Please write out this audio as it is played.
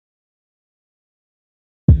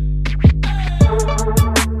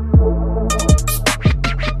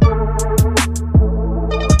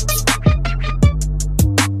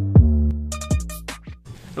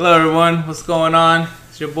Hello everyone, what's going on?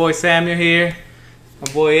 It's your boy Samuel here,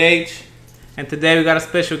 my boy H, and today we got a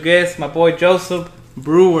special guest, my boy Joseph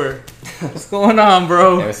Brewer. What's going on,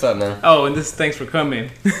 bro? Hey, what's up, man? Oh, and thanks for coming.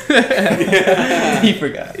 He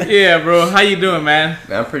forgot. Yeah, bro. How you doing, man?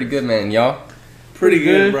 Man, I'm pretty good, man. Y'all? Pretty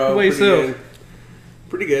good, bro. What yourself?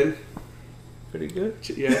 Pretty good. Pretty good.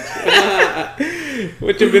 Yeah.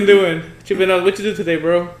 What you been doing? What you do today,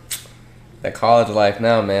 bro? That college life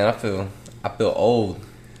now, man. I feel old.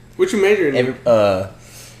 What you majoring in?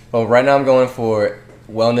 Well, right now I'm going for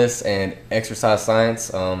wellness and exercise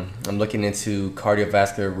science. I'm looking into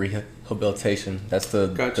cardiovascular rehabilitation. That's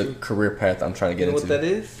the career path I'm trying to get You know into. what that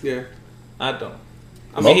is? Yeah. I don't.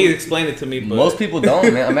 I mean, he explained it to me, but Most people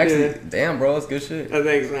don't, man. I'm actually, Yeah. damn, bro, it's good shit.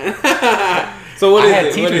 Thanks, man. So what I is had it?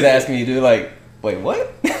 What teachers is it? asking me, dude, like, wait,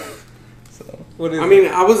 what? So What is I it?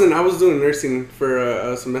 mean, I was doing nursing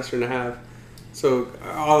for a semester and a half, so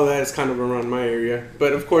all of that is kind of around my area.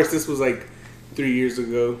 But of course, this was like 4 years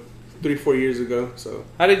ago. So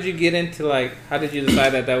How did you get into how did you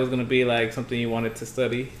decide that was going to be like something you wanted to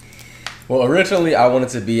study? Well, originally I wanted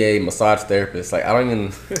to be a massage therapist. Like, I don't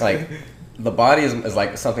even like the body is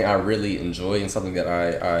like something I really enjoy and something that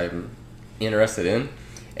I'm interested in.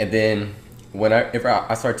 And then whenever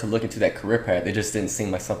I started to look into that career path, it just didn't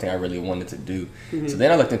seem like something I really wanted to do. Mm-hmm. So then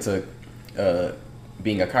I looked into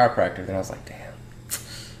being a chiropractor. Then I was like, damn,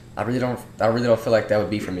 I really don't feel like that would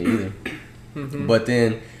be for me either. Mm-hmm. But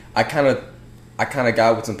then I kind of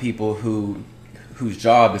got with some people whose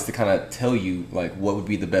job is to kind of tell you like what would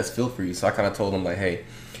be the best field for you. So I kind of told them like, hey,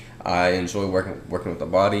 I enjoy working with the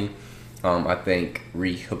body. I think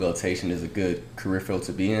rehabilitation is a good career field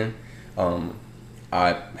to be in.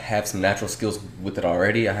 I have some natural skills with it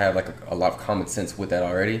already. I have like a lot of common sense with that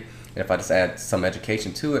already. And if I just add some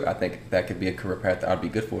education to it, I think that could be a career path that I'd be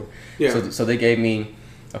good for. yeah. So they gave me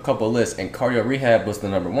a couple of lists, and cardio rehab was the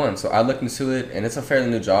number one. So I looked into it, and it's a fairly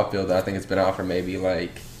new job field that I think it's been out for maybe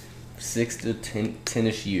like 6 to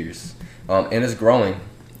 10-ish years, and it's growing,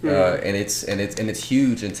 and it's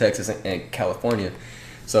huge in Texas and California.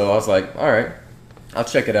 So I was like, all right, I'll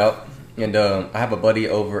check it out. And I have a buddy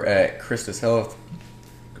over at Christus Health,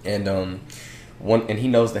 and he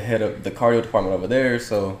knows the head of the cardio department over there.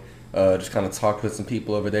 So just kind of talked with some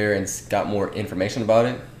people over there and got more information about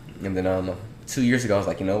it. And then 2 years ago, I was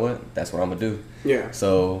like, you know what? That's what I'm gonna do. Yeah.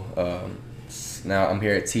 So now I'm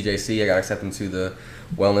here at TJC. I got accepted into the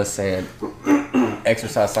wellness and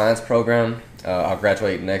exercise science program. I'll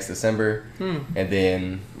graduate next December. And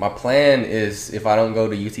then my plan is, if I don't go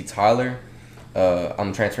to UT Tyler,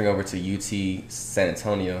 I'm transferring over to UT San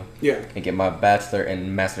Antonio. Yeah. And get my bachelor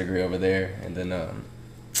and master degree over there, and then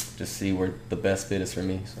just see where the best fit is for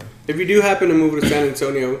me. So. If you do happen to move to San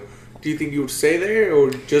Antonio, do you think you would stay there, or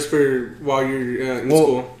just for while you're in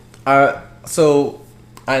school? So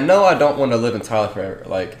I know I don't want to live in Tyler forever.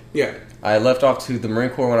 Like, Yeah. I left off to the Marine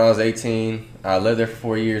Corps when I was 18. I lived there for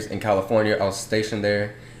 4 years in California. I was stationed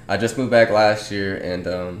there. I just moved back last year,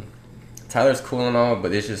 and Tyler's cool and all,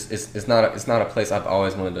 but it's not a place I've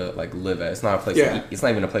always wanted to like live at. It's not a place. Yeah. It's not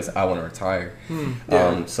even a place I want to retire.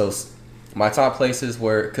 Yeah. So my top places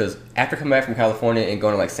were, because after coming back from California and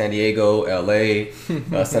going to like San Diego, LA,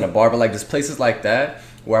 Santa Barbara, like just places like that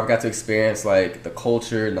where I've got to experience like the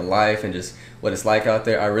culture and the life and just what it's like out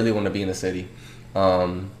there. I really want to be in the city.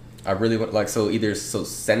 I really want either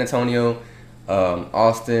San Antonio,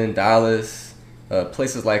 Austin, Dallas,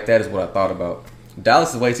 places like that is what I thought about.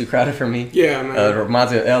 Dallas is way too crowded for me. Yeah, man. It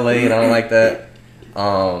reminds me of LA, and I don't like that.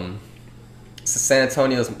 So San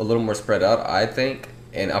Antonio is a little more spread out, I think,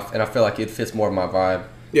 and I feel like it fits more of my vibe.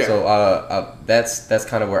 Yeah. So that's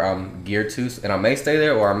kind of where I'm geared to, and I may stay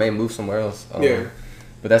there or I may move somewhere else. Yeah.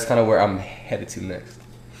 But that's kind of where I'm headed to next.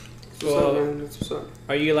 That's what's up, man. That's what's up.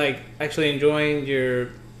 Are you actually enjoying your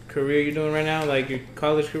career you're doing right now, like your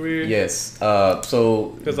college career? Yes.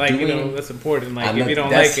 So Because that's important. Like, I know, if you don't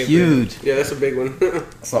that's like it, huge. Yeah, that's a big one.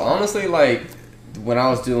 So honestly, like when I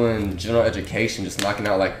was doing general education, just knocking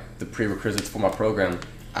out like the prerequisites for my program,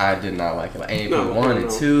 I did not like it. Like AP No, 1 no.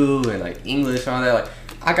 and 2 and like English and all that. Like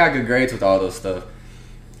I got good grades with all those stuff.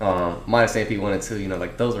 Minus AP 1 and 2,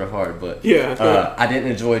 like those are hard. But Yeah. I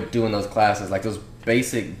didn't enjoy doing those classes. Like those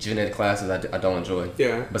basic gen ed classes, I don't enjoy.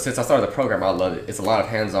 Yeah. But since I started the program, I love it. It's a lot of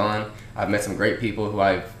hands-on. I've met some great people who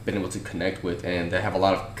I've been able to connect with, and they have a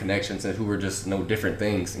lot of connections and who are just know different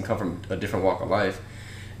things and come from a different walk of life.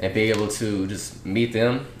 And being able to just meet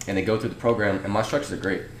them and then go through the program, and my instructors are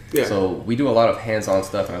great. Yeah. So we do a lot of hands-on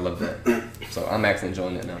stuff, and I love that. So I'm actually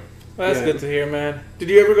enjoying it now. Well, that's Yeah. good to hear, man. Did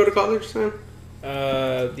you ever go to college, Sam?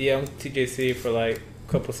 Yeah, I'm TJC for like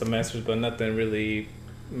a couple semesters, but nothing really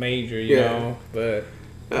major, you Yeah. know. But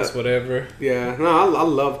Just whatever. Yeah, no, I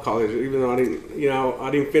love college, even though I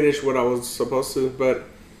didn't finish what I was supposed to. But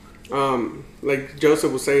like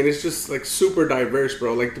Joseph was saying, it's just like super diverse,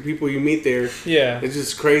 bro. Like the people you meet there, Yeah. it's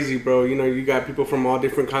just crazy, bro. You know, you got people from all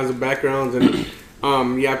different kinds of backgrounds, and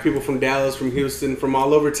you have people from Dallas, from Houston, from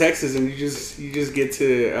all over Texas, and you just get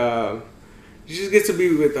to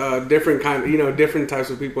be with different types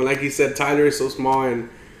of people. And like you said, Tyler is so small, and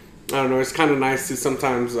I don't know, it's kind of nice to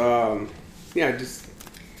sometimes, just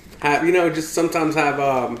have, just sometimes have,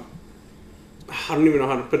 I don't even know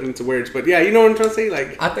how to put it into words, but yeah, you know what I'm trying to say?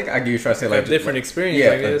 Like, I think I get you trying to say like different experience,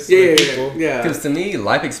 yeah, I guess. Yeah. Because to me,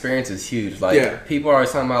 life experience is huge. Like Yeah. people are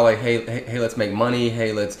always talking about like, hey, let's make money.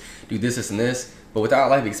 Hey, let's do this, and this. But without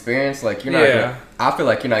life experience, like you're not. Yeah. I feel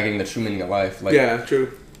like you're not getting the true meaning of life. Like Yeah,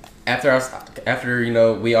 true. after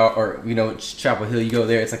we are, or Chapel Hill, you go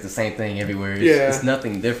there, it's like the same thing everywhere. It's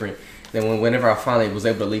nothing different. Then whenever I finally was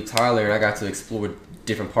able to leave Tyler and I got to explore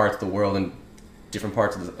different parts of the world and different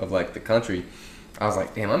parts of like the country, I was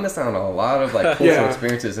like, damn, I'm missing out on a lot of like cultural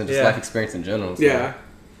experiences and just life experience in general. So. Yeah.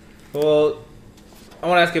 Well, I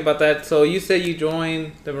want to ask you about that. So you said you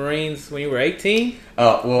joined the Marines when you were 18?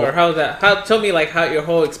 Well, or how's that? Tell me like how your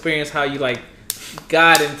whole experience, how you like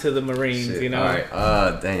got into the Marines, shit, you know? all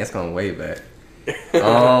right. Dang, that's going way back.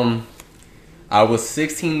 I was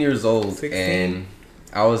 16 years old 16? and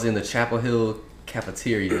I was in the Chapel Hill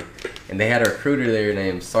cafeteria and they had a recruiter there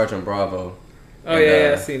named Sergeant Bravo. Oh,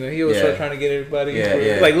 and, I seen him. He was trying to get everybody.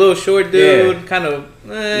 Yeah. Like little short dude, kind of.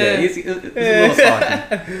 He's a little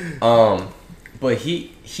salty. But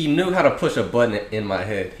he knew how to push a button in my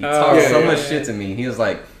head. He talked so much shit to me. He was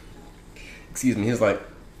like, excuse me,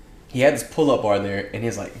 he had this pull-up bar there, and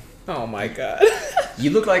he's like, oh my god. you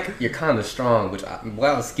look like you're kind of strong, which I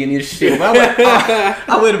was skinny as shit.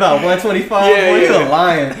 I weighed about 125. Boy, you're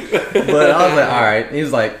lying. But I was like, all right. He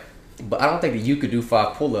was like, but I don't think that you could do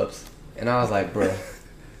 5 pull-ups. And I was like, bro.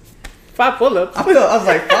 5 pull-ups? I was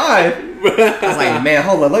like, 5. I was like, man,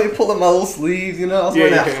 hold on. Let me pull up my little sleeves, you know? I was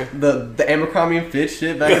wearing the Abercrombie and Fitch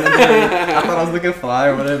shit back in the day. I thought I was looking fly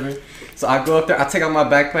or whatever. So I go up there. I take out my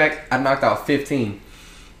backpack. I knocked out 15.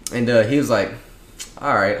 And he was like,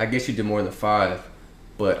 all right, I guess you did more than 5.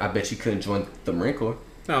 But I bet you couldn't join the Marine Corps.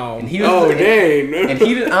 No. And he was, dang. And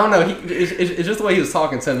he did, I don't know. It's just the way he was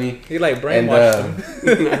talking to me. He like brainwashed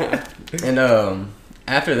him. And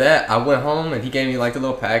after that, I went home and he gave me like the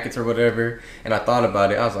little packets or whatever. And I thought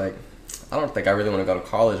about it. I was like, I don't think I really want to go to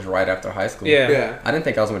college right after high school. Yeah. I didn't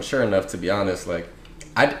think I was mature enough, to be honest. Like,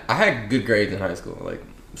 I had good grades in high school. Like,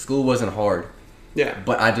 school wasn't hard. Yeah.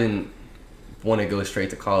 But I didn't want to go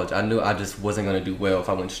straight to college. I knew I just wasn't going to do well if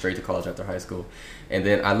I went straight to college after high school. And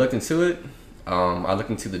then I looked into it. I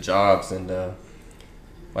looked into the jobs and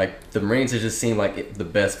like the Marines, it just seemed like the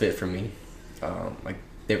best fit for me. Like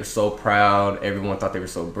they were so proud. Everyone thought they were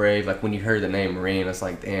so brave. Like when you heard the name Marine, it's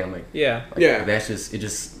like, damn, like that's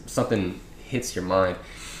just something hits your mind.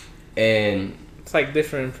 And it's like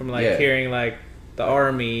different from like hearing like the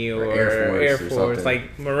Army or Air Force.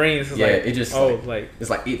 Like Marines is like, it just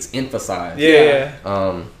it's emphasized.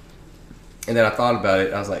 And then I thought about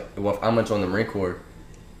it. I was like, well, if I'm gonna join the Marine Corps,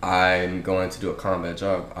 I'm going to do a combat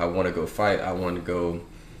job. I want to go fight. I want to go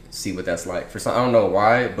see what that's like. For some, I don't know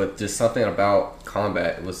why, but just something about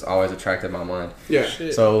combat was always attracted my mind. Yeah.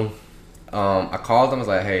 Shit. So I called them. I was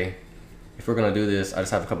like, hey, if we're gonna do this, I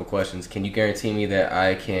just have a couple questions. Can you guarantee me that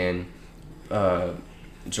I can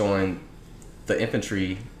join the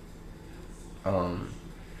infantry and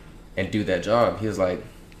do that job? He was like,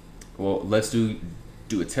 well, let's do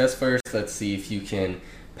a test first. Let's see if you can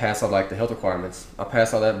pass all like the health requirements. I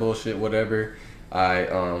passed all that bullshit, whatever.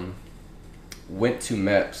 I went to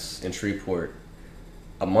MEPS in Shreveport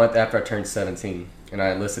a month after I turned 17, and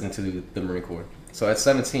I enlisted into the Marine Corps. So at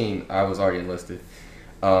 17, I was already enlisted.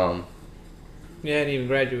 You hadn't even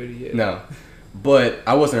graduated yet. No, but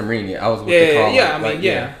I wasn't a Marine yet. I was with the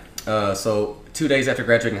college. So 2 days after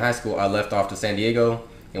graduating high school, I left off to San Diego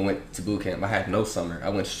and went to boot camp. I had no summer. I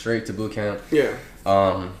went straight to boot camp. Yeah.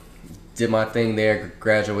 Did my thing there,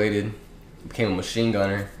 graduated, became a machine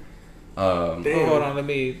gunner. Hold on, let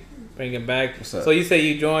me bring it back. What's up? So you say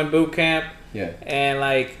you joined boot camp. Yeah. And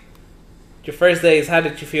like your first days, how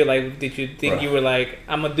did you feel? Like, did you think you were like,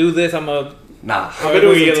 I'm gonna do this? Nah. I bet it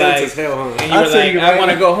was intense as hell, huh? And you were like, I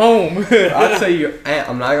want to go home. I'll tell you,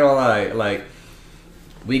 I'm not gonna lie. Like,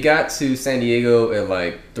 we got to San Diego at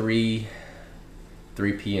like 3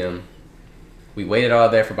 p.m. We waited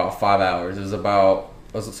out there for about 5 hours. It was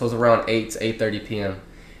around 8 to 8:30 p.m.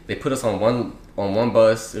 They put us on one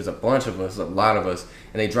bus. There's a bunch of us, a lot of us,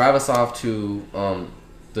 and they drive us off to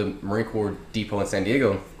the Marine Corps depot in San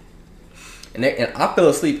Diego. and I fell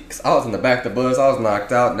asleep because I was in the back of the bus. I was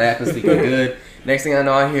knocked out, napping, sleeping good. Next thing I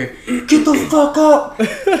know, I hear, "Get the fuck up!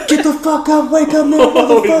 Get the fuck up! Wake up now,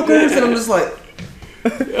 motherfuckers!" And I'm just like,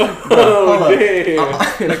 Oh,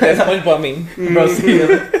 damn. Like that SpongeBob meme. bro, see,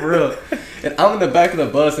 for real. And I'm in the back of the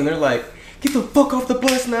bus, and they're like, "Get the fuck off the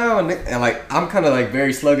bus now!" And like, I'm kind of like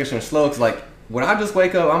very sluggish and slow, cause like when I just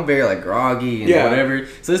wake up, I'm very like groggy and whatever.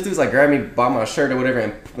 So this dude's like grabbing me by my shirt or whatever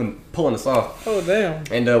and pulling us off. Oh damn!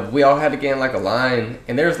 And we all had to get in like a line,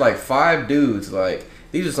 and there's like 5 dudes. Like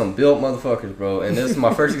these are some built motherfuckers, bro. And this is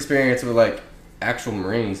my first experience with like actual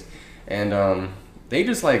Marines, and they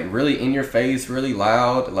just like really in your face, really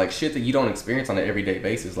loud, like shit that you don't experience on an everyday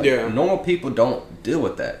basis. Like normal people don't deal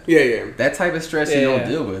with that. Yeah. That type of stress you don't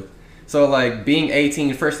deal with. So like being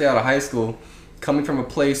 18, first day out of high school, coming from a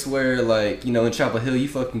place where like, you know, in Chapel Hill you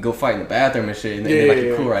fucking go fight in the bathroom and shit, and then like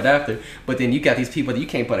you're cool right after. But then you got these people that you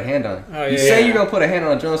can't put a hand on. You say you're gonna put a hand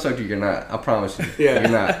on a drill instructor, you're not. I promise you. You're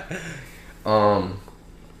not.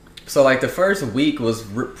 So like the first week was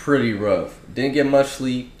pretty rough. Didn't get much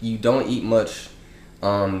sleep. You don't eat much.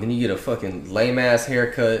 Then you get a fucking lame ass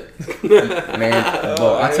haircut. Man,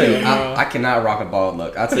 bro, I tell you, I cannot rock a bald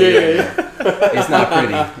look. I tell you, it's not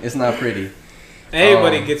pretty. It's not pretty.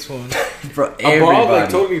 Everybody gets one. Bro, a bald, like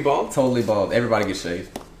totally bald. Totally bald. Everybody gets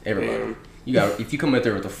shaved. Everybody. Damn. You got if you come with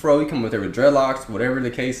there with a fro, you come with there with dreadlocks, whatever the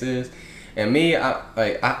case is. And me, I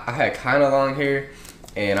had kind of long hair,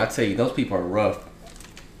 and I tell you, those people are rough.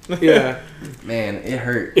 Yeah. Man, it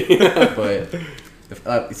hurt. But.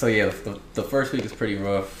 The first week is pretty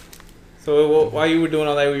rough. So while you were doing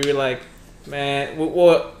all that, were you like, man,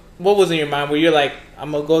 what was in your mind? Were you like,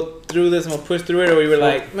 I'm gonna go through this, I'm gonna push through it, or you were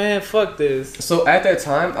like, man, fuck this? So at that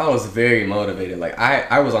time, I was very motivated. Like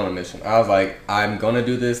I was on a mission. I was like, I'm gonna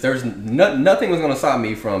do this. There's nothing was gonna stop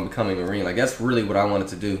me from becoming a Marine. Like that's really what I wanted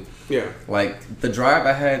to do. Yeah. Like the drive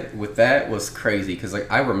I had with that was crazy because like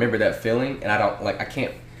I remember that feeling, and I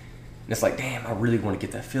can't. It's like, damn, I really want to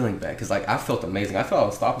get that feeling back. Because, like, I felt amazing. I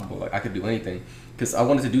felt unstoppable. Like, I could do anything. Because I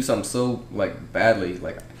wanted to do something so, like, badly.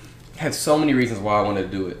 Like, I had so many reasons why I wanted to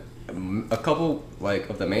do it. A couple, like,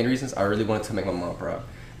 of the main reasons, I really wanted to make my mom proud.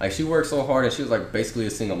 Like, she worked so hard, and she was, like, basically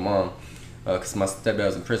a single mom. Because my stepdad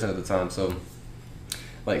was in prison at the time. So,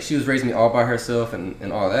 like, she was raising me all by herself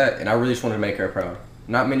and all that. And I really just wanted to make her proud.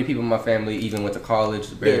 Not many people in my family even went to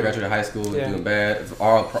college, barely graduated high school, doing bad.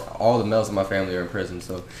 All the males in my family are in prison,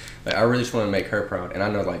 so like I really just want to make her proud. And I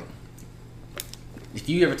know like if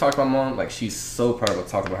you ever talk to my mom, like she's so proud of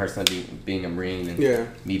talking about her son being a Marine and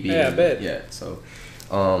me being I bet. So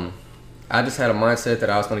I just had a mindset that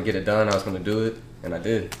I was going to get it done, I was going to do it, and I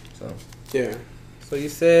did. So So you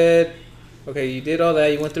said, okay, you did all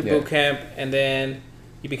that, you went through boot camp, and then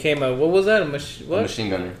you became a machine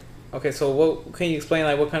gunner. Okay, so what can you explain?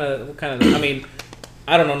 Like, what kind of? I mean,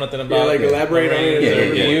 I don't know nothing about. Like elaborate on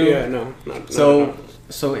it. No.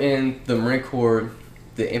 So in the Marine Corps,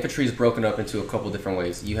 the infantry is broken up into a couple different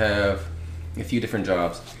ways. You have a few different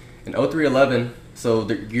jobs. In 0311,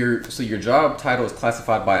 your job title is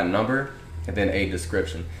classified by a number and then a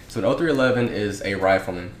description. So in 0311 is a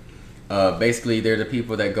rifleman. Basically, they're the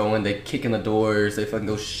people that go in, they kick in the doors, they fucking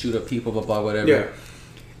go shoot up people, blah blah whatever.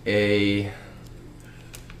 A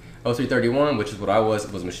 0331, which is what I was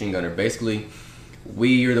a machine gunner. Basically,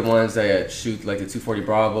 we are the ones that shoot like the 240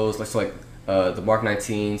 Bravos, like the Mark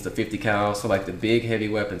 19s, the 50 cal, so like the big heavy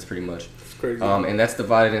weapons, pretty much. It's crazy. And that's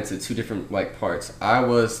divided into 2 different like parts. I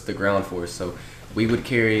was the ground force, so we would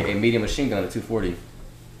carry a medium machine gun, a 240,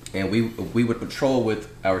 and we would patrol with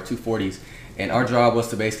our 240s, and our job was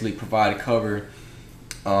to basically provide cover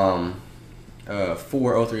for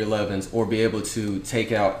 0311s or be able to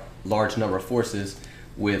take out large number of forces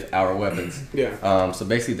with our weapons. So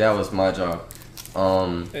basically that was my job.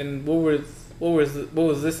 And what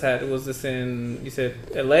was this at? Was this in, you said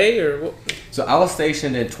LA or what? So I was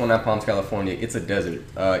stationed in 29 Palms, California. It's a desert.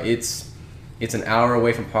 It's an hour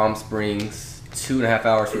away from Palm Springs, 2.5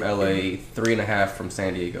 hours from LA, 3.5 from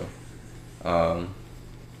San Diego.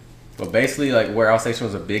 But basically like where I was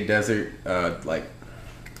stationed was a big desert. Like,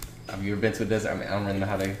 have you ever been to a desert? I mean, I don't really know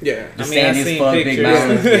how they. The sandy as fuck, big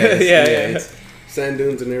mountains. It's sand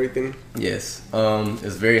dunes and everything. Yes.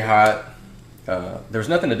 It's very hot. There's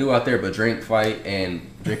nothing to do out there but drink, fight, and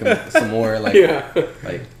drink some more. Like,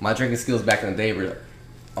 like my drinking skills back in the day were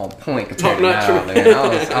on point compared to now. Like,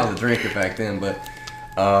 I was a drinker back then, but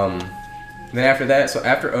then after that, so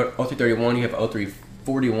after 0331, you have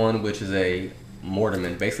 0341, which is a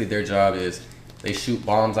mortarman. Basically, their job is they shoot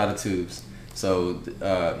bombs out of tubes. So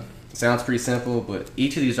sounds pretty simple, but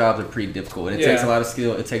each of these jobs are pretty difficult, and it takes a lot of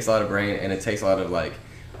skill, it takes a lot of brain, and it takes a lot of like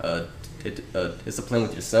discipline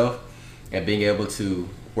with yourself and being able to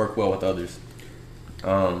work well with others.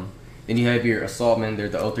 Then you have your assaultmen. They're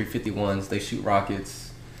the O351s. They shoot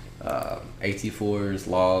rockets, AT4s,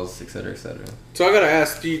 laws, etc., etc. So I gotta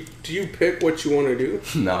ask, do you pick what you want to do?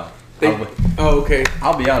 Nah. Okay.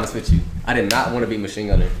 I'll be honest with you. I did not want to be machine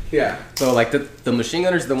gunner. Yeah. So like the machine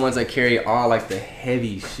gunners are the ones that carry all like the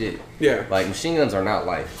heavy shit. Yeah. Like machine guns are not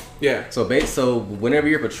light. Yeah. So whenever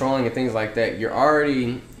you're patrolling and things like that, you're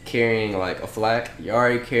already carrying like a flak. You're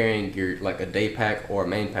already carrying your like a day pack or a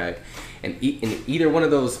main pack, and either one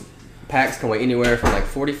of those packs can weigh anywhere from like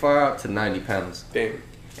 45 to 90 pounds. Damn.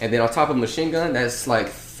 And then on top of a machine gun, that's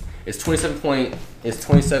like it's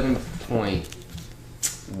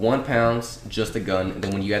 27.1 pounds just a gun, and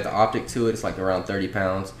then when you add the optic to it, it's like around 30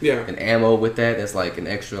 pounds. Yeah. And ammo with that's like an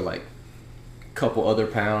extra like couple other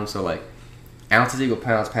pounds. So like ounces equal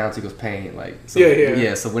pounds, pounds equals pain. Like so,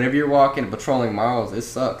 yeah. So whenever you're walking and patrolling miles, it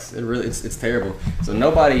sucks. It really it's terrible. So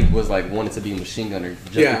nobody was like wanted to be a machine gunner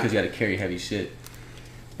just because you had to carry heavy shit.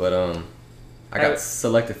 But I got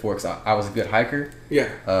selected for it because I was a good hiker.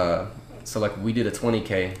 Yeah. So like we did a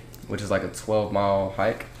 20K, which is like a 12-mile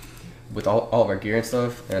hike with all of our gear and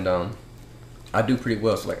stuff, and I do pretty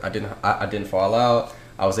well. So like I didn't fall out.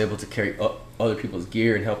 I was able to carry up other people's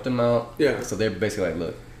gear and help them out. Yeah. So they're basically like,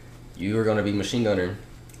 look, you are gonna be machine gunner,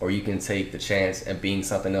 or you can take the chance at being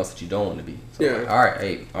something else that you don't want to be. So yeah.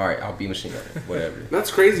 Like, all right, I'll be machine gunner, whatever.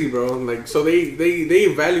 That's crazy, bro. Like so they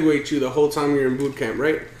evaluate you the whole time you're in boot camp,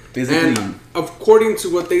 right? Physically. And according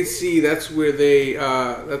to what they see, that's where they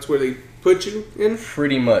put you in.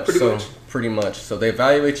 Pretty much. So they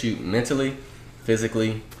evaluate you mentally,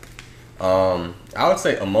 physically, I would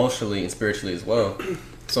say emotionally and spiritually as well.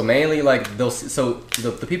 So mainly like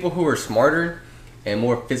the people who are smarter and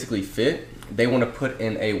more physically fit, they want to put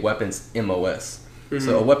in a weapons MOS. Mm-hmm.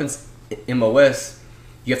 So a weapons MOS,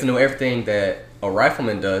 you have to know everything that a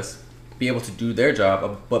rifleman does, be able to do their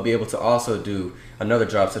job, but be able to also do another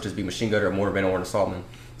job such as be machine gunner, or mortar man, or an assaultman.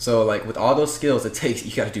 So like with all those skills it takes,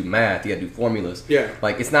 you got to do math, you got to do formulas. Yeah.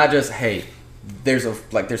 Like it's not just hey, there's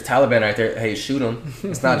Taliban right there, hey shoot them.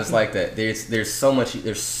 It's not just like that. There's so much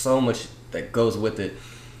that goes with it,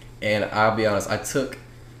 and I'll be honest, I took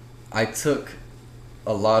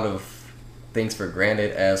a lot of things for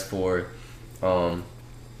granted as for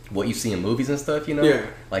what you see in movies and stuff, you know. Yeah.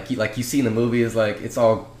 Like you see in the movies, like it's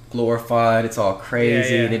all glorified, it's all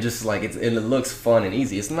crazy, and it just like it looks fun and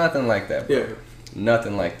easy. It's nothing like that, bro. Yeah.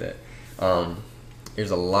 Nothing like that.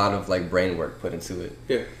 There's a lot of like brain work put into it.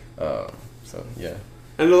 Yeah. So yeah.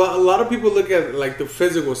 And a lot of people look at like the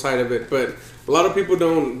physical side of it, but a lot of people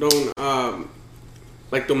don't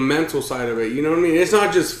like the mental side of it. You know what I mean? It's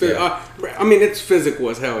not just I mean, it's physical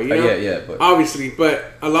as hell. You know? But obviously,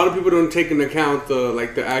 but a lot of people don't take into account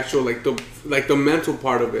the actual the mental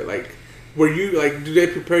part of it. Like, were you like, do they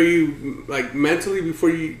prepare you like mentally before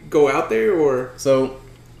you go out there, or? So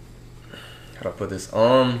how do I put this?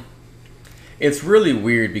 It's really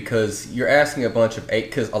weird because you're asking a bunch of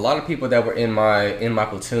because a lot of people that were in my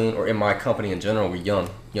platoon or in my company in general were young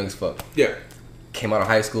as fuck. Yeah. Came out of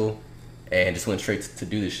high school and just went straight to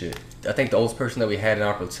do this shit. I think the oldest person that we had in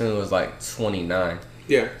our platoon was like 29.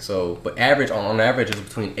 Yeah. So, but on average is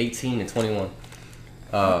between 18 and 21.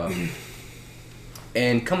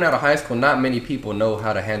 And coming out of high school, not many people know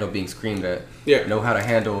how to handle being screamed at. Yeah. Know how to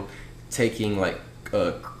handle taking like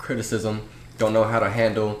criticism. Don't know how to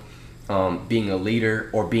handle being a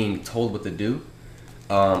leader or being told what to do,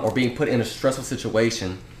 or being put in a stressful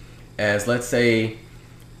situation. As let's say,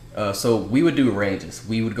 so we would do ranges.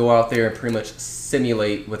 We would go out there and pretty much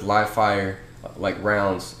simulate with live fire, like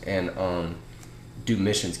rounds, and do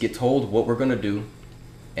missions. Get told what we're gonna do,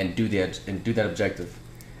 and do that objective.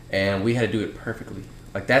 And we had to do it perfectly.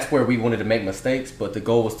 Like that's where we wanted to make mistakes, but the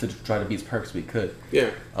goal was to try to be as perfect as we could. Yeah.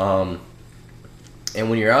 And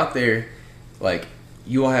when you're out there, like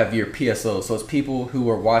you will have your PSOs, so it's people who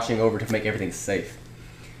are watching over to make everything safe,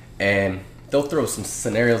 and they'll throw some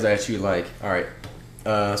scenarios at you like, all right,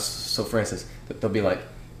 so for instance, they'll be like,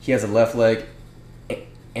 he has a left leg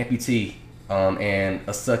amputee and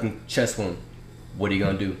a sucking chest wound. What are you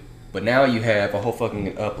gonna do? But now you have a whole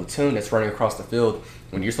fucking platoon that's running across the field.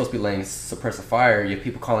 When you're supposed to be laying suppressive fire, you have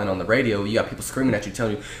people calling on the radio. You got people screaming at you,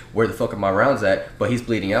 telling you where the fuck are my rounds at. But he's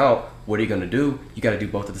bleeding out. What are you gonna do? You got to do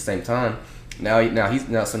both at the same time. Now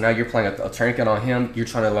you're playing a tourniquet on him. You're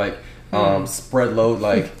trying to like spread load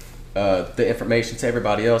like the information to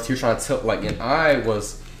everybody else. You're trying to tell like, and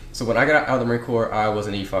so when I got out of the Marine Corps, I was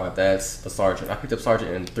an E5. That's a sergeant. I picked up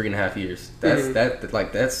sergeant in 3.5 years.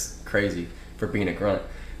 That's crazy for being a grunt.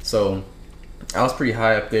 So I was pretty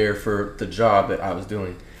high up there for the job that I was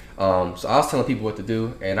doing. So I was telling people what to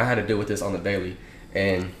do, and I had to deal with this on the daily.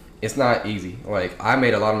 And it's not easy. Like, I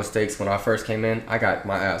made a lot of mistakes when I first came in. I got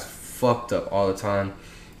my ass fucked up all the time.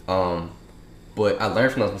 But I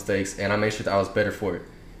learned from those mistakes, and I made sure that I was better for it.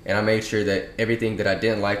 And I made sure that everything that I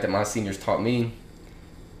didn't like that my seniors taught me,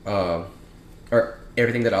 or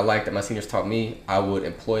everything that I liked that my seniors taught me, I would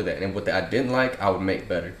employ that. And what that I didn't like, I would make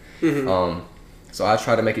better. So I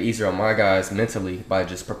tried to make it easier on my guys mentally by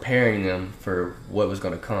just preparing them for what was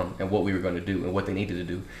going to come and what we were going to do and what they needed to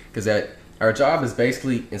do. Because our job is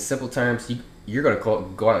basically, in simple terms, you're going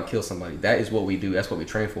to go out and kill somebody. That is what we do. That's what we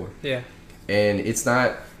train for. Yeah. And it's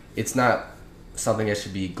not something that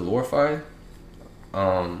should be glorified.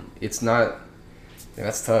 It's not. Yeah,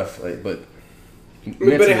 that's tough. Like, but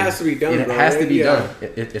it has to be done. It has to be done.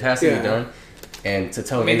 It has to be done. And to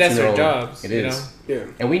tell that's their jobs. It is. Yeah.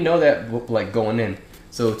 And we know that, like, going in.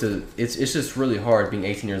 So it's just really hard being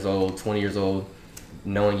 18 years old, 20 years old,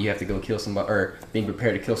 knowing you have to go kill somebody, or being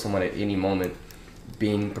prepared to kill someone at any moment,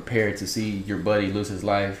 being prepared to see your buddy lose his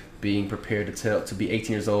life, being prepared to be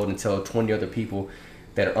 18 years old and tell 20 other people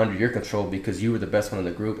that are under your control because you were the best one in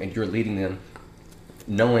the group and you're leading them,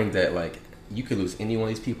 knowing that, like, you could lose any one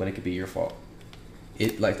of these people and it could be your fault.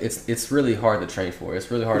 It's really hard to train for. It's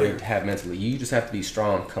really hard to have mentally. You just have to be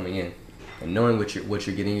strong coming in and knowing what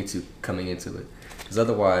you're getting into coming into it. Because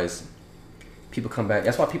otherwise, people come back.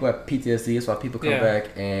 That's why people have PTSD. That's why people come back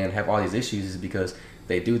and have all these issues, is because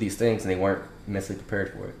they do these things and they weren't mentally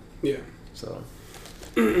prepared for it. Yeah. So.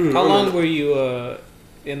 How long were you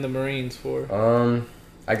in the Marines for?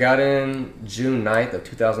 I got in June 9th of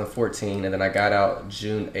 2014, and then I got out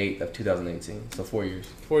June 8th of 2018. So 4 years.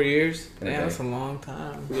 4 years? Damn, that's a long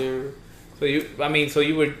time. Yeah. So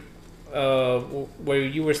you were, where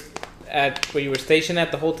you were stationed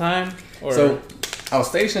at the whole time? Or? So I was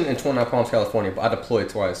stationed in 29 Palms, California, but I deployed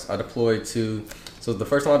twice. So the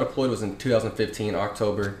first time I deployed was in 2015,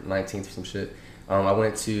 October 19th or some shit. I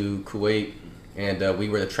went to Kuwait, and we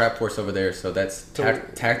were the trap force over there. So that's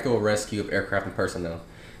tactical rescue of aircraft and personnel.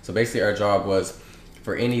 So basically our job was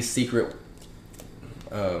for any secret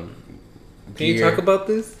Can you talk about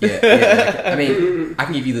this? Yeah. I mean, I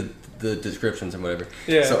can give you the descriptions and whatever.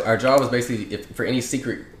 Yeah. So our job was basically for any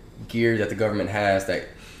secret gear that the government has that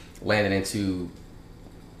landed into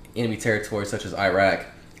enemy territory such as Iraq.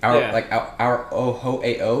 Our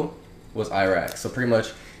OHO was Iraq. So pretty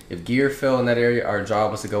much, if gear fell in that area, our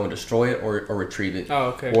job was to go and destroy it or retrieve it. Oh,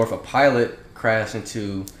 okay. Or if a pilot crashed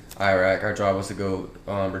into Iraq, our job was to go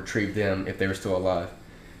retrieve them if they were still alive.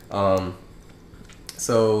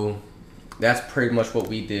 So that's pretty much what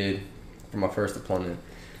we did for my first deployment.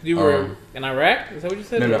 You were in Iraq? Is that what you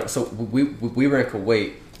said? No. So we were in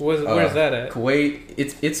Kuwait. Where's that at? Kuwait.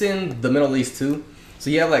 It's in the Middle East too. So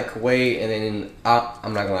you have like Kuwait, and then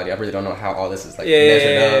I'm not gonna lie to you, I really don't know how all this is like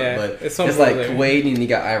measured up, but it's like there. Kuwait, and you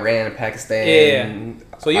got Iran and Pakistan. Yeah.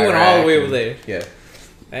 So you went all the way over there. Yeah.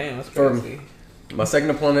 Damn, that's crazy. For my second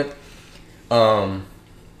deployment, I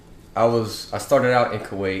started out in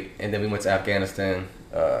Kuwait, and then we went to Afghanistan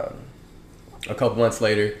a couple months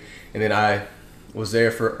later, and then I was there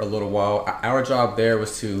for a little while. Our job there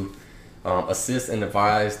was to assist and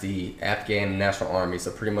advise the Afghan National Army. So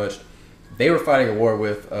pretty much, they were fighting a war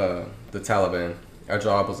with the Taliban. Our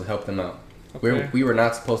job was to help them out. Okay. We were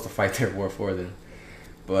not supposed to fight their war for them,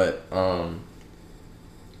 but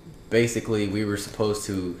basically we were supposed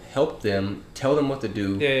to help them, tell them what to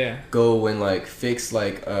do. Yeah. Go and like fix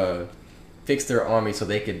their army so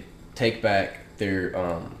they could take back their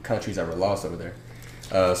countries that were lost over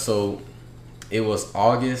there. So it was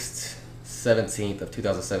August 17th of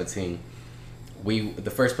 2017.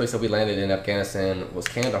 The first place that we landed in Afghanistan was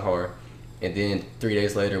Kandahar, and then 3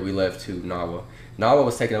 days later we left to Nawa. Nawa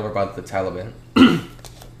was taken over by the Taliban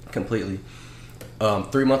completely.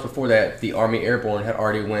 3 months before that, the Army Airborne had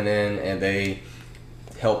already went in and they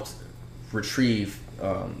helped retrieve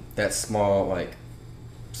that small like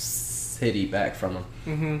city back from them.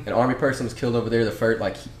 Mm-hmm. An Army person was killed over there. The first,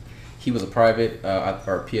 like he was a private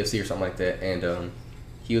or PFC or something like that, and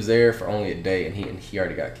he was there for only a day, and he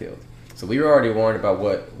already got killed. So we were already warned about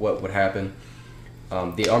what would happen.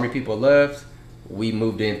 The Army people left. We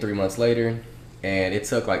moved in 3 months later, and it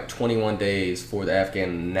took like 21 days for the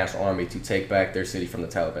Afghan National Army to take back their city from the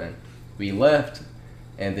Taliban. We left,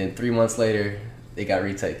 and then 3 months later, it got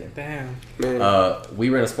retaken. Damn. We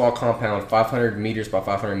were in a small compound, 500 meters by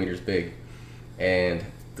 500 meters big, and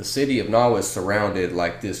the city of Nawa is surrounded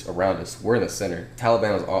like this around us. We're in the center.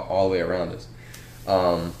 Taliban was all the way around us.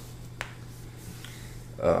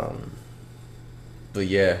 But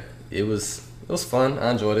yeah, it was fun.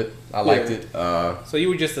 I enjoyed it. I liked it. So you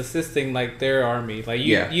were just assisting like their army, like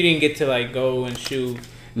you didn't get to like go and shoot.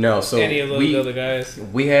 No, so any of those other guys.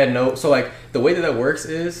 we had no. So like the way that works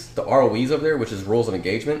is the ROEs over there, which is rules of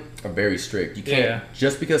engagement, are very strict. You can't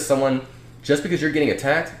just because you're getting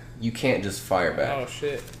attacked, you can't just fire back. Oh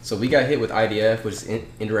shit! So we got hit with IDF, which is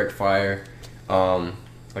indirect fire.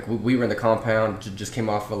 Like we were in the compound, just came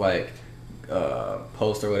off of like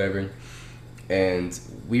post or whatever, and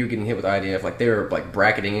we were getting hit with IDF. Like they were like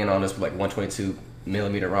bracketing in on us with like 122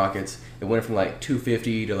 millimeter rockets. It went from like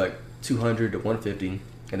 250 to like 200 to 150,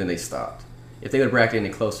 and then they stopped. If they would have bracketed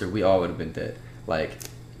any closer, we all would have been dead. Like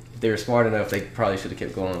if they were smart enough, they probably should have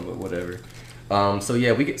kept going, but whatever. So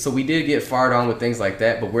yeah, we did get fired on with things like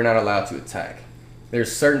that, but we're not allowed to attack.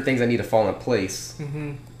 There's certain things that need to fall in place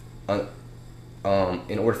in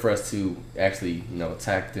order for us to actually,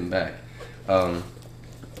 attack them back. And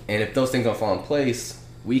if those things don't fall in place,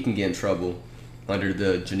 we can get in trouble under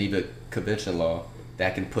the Geneva Convention law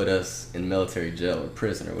that can put us in military jail or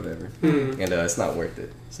prison or whatever. And it's not worth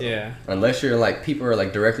it. So, Yeah. unless you're like people are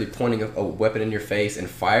like directly pointing a weapon in your face and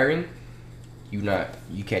firing, you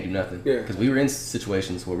can't do nothing. Yeah. Because we were in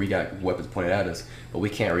situations where we got weapons pointed at us, but we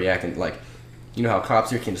can't react and like, you know how cops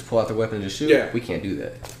here can just pull out their weapon and just shoot. Yeah. We can't do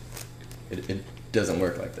that. It doesn't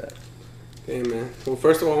work like that. Hey man. Well,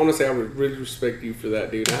 first of all, I want to say I would really respect you for that,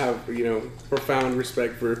 dude. I have profound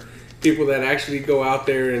respect for people that actually go out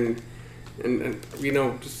there and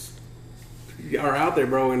just are out there,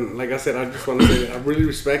 bro. And like I said, I just want to say that I really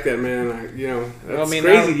respect that, man. That's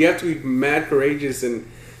crazy. You have to be mad courageous, and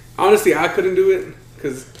honestly, I couldn't do it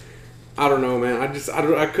because I don't know, man.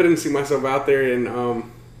 I couldn't see myself out there, and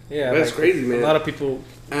that's crazy, man. A lot of people.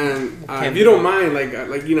 And if you don't mind,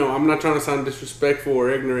 I'm not trying to sound disrespectful or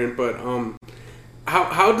ignorant, but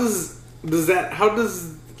how does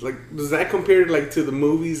that compare to the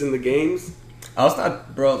movies and the games? I was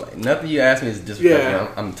not, bro. Like, nothing you asked me is disrespectful.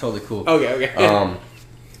 Yeah. I'm totally cool. Okay.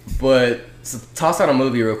 But so toss out a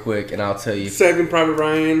movie real quick, and I'll tell you. Saving Private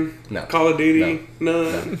Ryan. No. Call of Duty. No,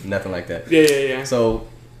 nothing like that. Yeah. So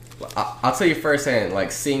I'll tell you firsthand,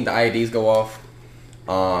 like seeing the IEDs go off,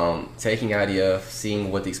 taking IDF, seeing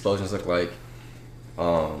what the explosions look like,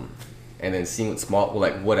 and then seeing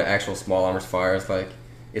what an actual small arms fire is like.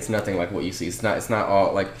 It's nothing like what you see. It's not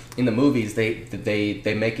all like in the movies.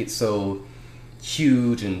 They make it so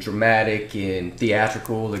huge and dramatic and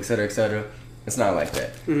theatrical, et cetera. It's not like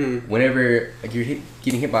that. Mm-hmm. Whenever like you're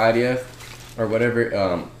getting hit by IDF or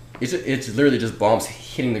whatever, it's literally just bombs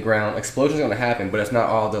hitting the ground. Explosions are gonna happen, but it's not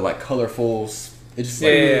all the like colorful. It's just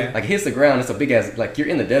like it hits the ground. It's a big ass like you're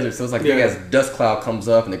in the desert, so it's like big ass dust cloud comes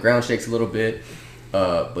up and the ground shakes a little bit.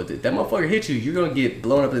 But that motherfucker hit you, you're gonna get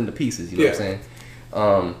blown up into pieces. You know what I'm saying?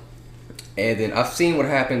 And then I've seen what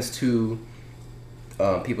happens to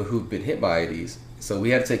people who've been hit by IEDs. So we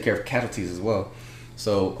had to take care of casualties as well.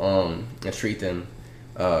 So and treat them.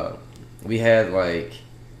 We had like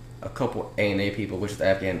a couple ANA people, which is the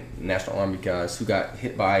Afghan National Army guys, who got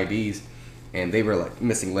hit by IEDs, and they were like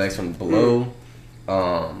missing legs from below.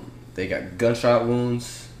 They got gunshot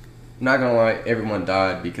wounds. Not gonna lie, everyone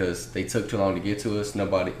died because they took too long to get to us.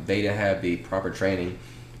 They didn't have the proper training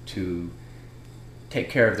to take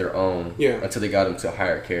care of their own until they got them to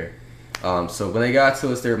higher care. So when they got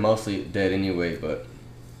to us, they were mostly dead anyway. But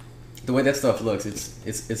the way that stuff looks,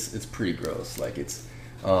 it's pretty gross. Like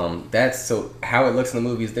that's so how it looks in the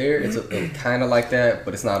movies. It's kind of like that,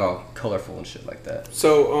 but it's not all colorful and shit like that.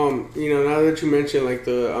 So now that you mentioned like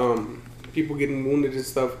the people getting wounded and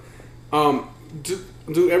stuff,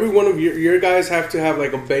 do every one of your guys have to have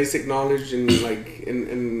like a basic knowledge in like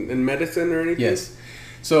in medicine or anything? Yes.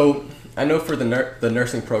 So I know for the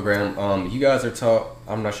nursing program, you guys are taught.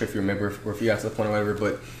 I'm not sure if you remember or if you got to the point or whatever,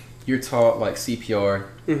 but you're taught like CPR,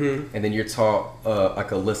 and then you're taught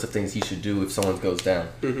like a list of things you should do if someone goes down.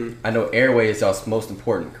 I know airway is y'all's most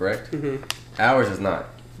important, correct? Ours is not.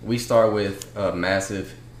 We start with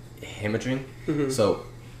massive hemorrhaging. So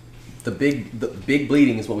the big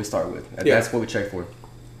bleeding is what we start with. That's what we check for.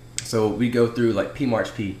 So we go through like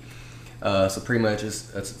PMARCH-P. So pretty much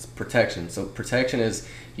it's protection. So protection is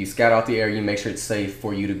you scout out the area, you make sure it's safe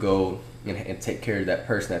for you to go and take care of that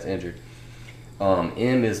person that's injured.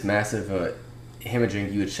 M is massive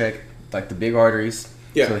hemorrhaging. You would check like the big arteries.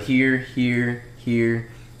 So here,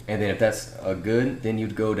 and then if that's good, then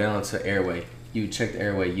you'd go down to airway. You would check the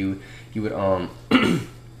airway. You would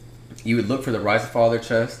you would look for the rise and fall of their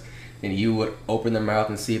chest, and you would open their mouth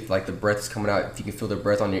and see if like the breath is coming out. If you can feel their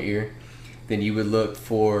breath on your ear. Then you would look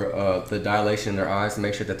for the dilation in their eyes to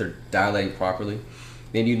make sure that they're dilating properly.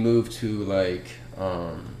 Then you'd move to like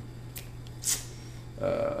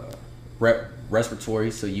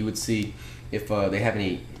respiratory. So you would see if they have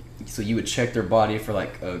any. So you would check their body for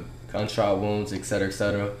like gunshot wounds, etc.,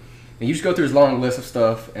 etc. And you just go through this long list of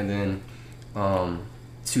stuff, and then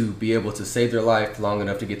to be able to save their life long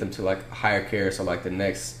enough to get them to like higher care, so like the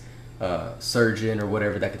next surgeon or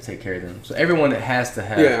whatever that can take care of them. So everyone that has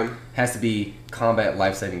to be combat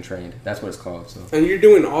life-saving trained. That's what it's called. So. And you're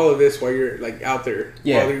doing all of this while you're like out there.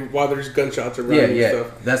 Yeah. While there's gunshots around and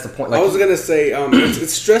stuff. That's the point. Like, I was gonna say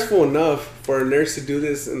it's stressful enough for a nurse to do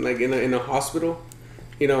this in like in a hospital.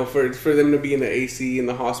 You know, for them to be in the AC in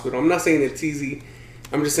the hospital. I'm not saying it's easy.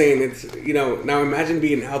 I'm just saying it's, you know, now imagine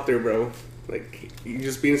being out there, bro. Like, you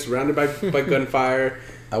just being surrounded by gunfire.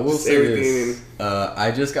 I will say this.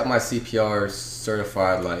 I just got my CPR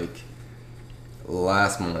certified, like,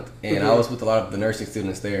 last month. And I was with a lot of the nursing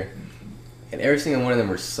students there. And every single one of them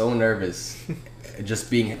were so nervous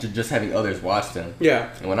just having others watch them.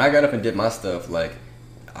 Yeah. And when I got up and did my stuff, like,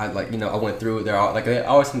 I went through it. They're all like, they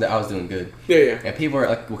always think that I was doing good. Yeah. And people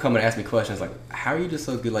will come and ask me questions like, "How are you just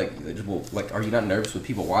so good? Like, are you not nervous with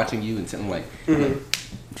people watching you?" And something like,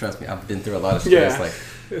 trust me, I've been through a lot of stress.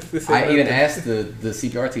 Like, I even asked the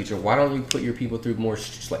CPR teacher, "Why don't you put your people through more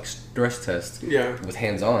like stress tests? With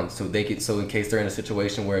hands on, so in case they're in a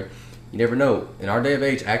situation where you never know. In our day of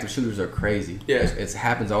age, active shooters are crazy. Yeah, it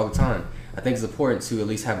happens all the time. I think it's important to at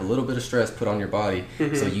least have a little bit of stress put on your body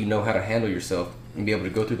so you know how to handle yourself and be able to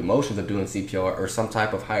go through the motions of doing CPR or some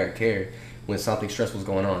type of higher care when something stressful is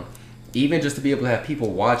going on. Even just to be able to have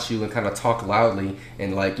people watch you and kind of talk loudly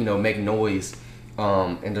and like, you know, make noise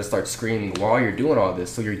and just start screaming while you're doing all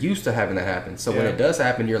this. So you're used to having that happen. So when it does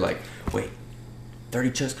happen, you're like, wait,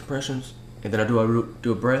 30 chest compressions and then I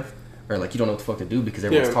do a breath, or like you don't know what the fuck to do because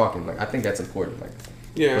everyone's talking. Like, I think that's important. Like,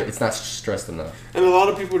 but it's not stressed enough. And a lot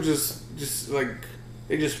of people just like,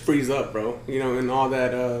 they just freeze up, bro. You know, and all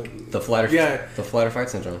that. The flight or fight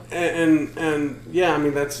syndrome. And yeah, I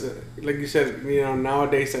mean, that's like you said. You know,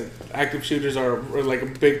 nowadays active shooters are like a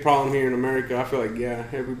big problem here in America. I feel like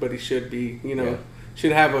everybody should be, you know,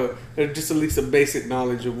 should have just at least a basic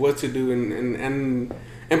knowledge of what to do and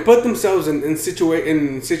put themselves in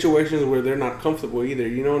situations where they're not comfortable either.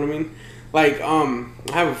 You know what I mean? Like, I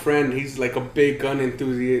have a friend. He's like a big gun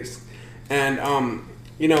enthusiast, and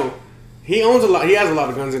you know. He has a lot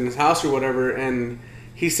of guns in his house or whatever, and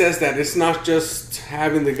he says that it's not just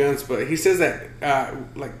having the guns, but he says that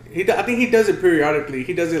I think he does it periodically.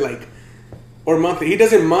 He does it like, or monthly. He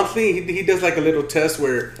does it monthly. He does like a little test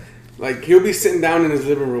where, like, he'll be sitting down in his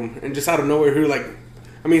living room and just out of nowhere he'll like,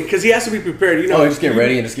 I mean, because he has to be prepared, you know. Oh, just get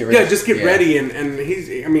ready. Yeah, just get ready, and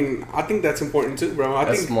he's. I mean, I think that's important too, bro.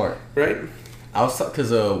 That's smart, right? I was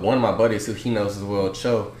because one of my buddies who he knows as well,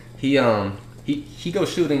 Cho. He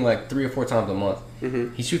goes shooting like 3 or 4 times a month.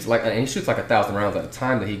 He shoots like 1,000 rounds at a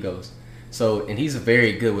time that he goes. So, and he's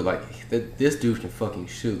very good with like this dude can fucking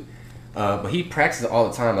shoot. But he practices all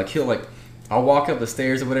the time. Like I'll walk up the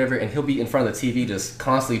stairs or whatever, and he'll be in front of the TV just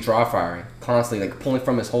constantly draw firing, constantly like pulling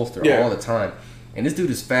from his holster all the time. And this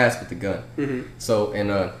dude is fast with the gun. So,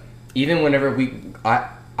 and even whenever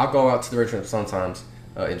I'll go out to the restaurant sometimes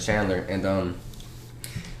in Chandler, and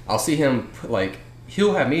I'll see him like.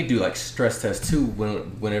 He'll have me do like stress tests too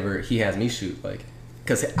whenever he has me shoot, like,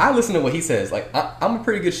 cause I listen to what he says. Like, I'm a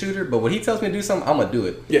pretty good shooter, but when he tells me to do something, I'm gonna do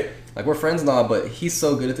it. Yeah. Like, we're friends and all, but he's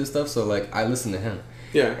so good at this stuff, so like I listen to him.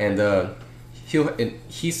 Yeah. And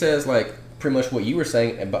he says like pretty much what you were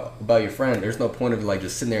saying about your friend. There's no point of like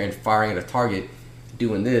just sitting there and firing at a target,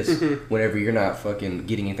 doing this whenever you're not fucking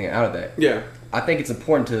getting anything out of that. Yeah. I think it's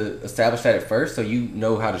important to establish that at first so you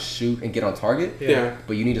know how to shoot and get on target. Yeah.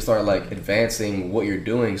 But you need to start like advancing what you're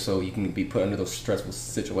doing so you can be put under those stressful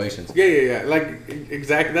situations. Yeah. Like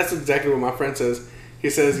exactly, that's exactly what my friend says. He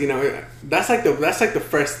says, you know, that's like the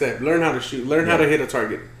first step. Learn how to shoot. Learn how to hit a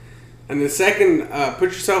target. And the second,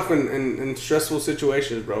 put yourself in stressful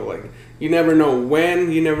situations, bro. Like, you never know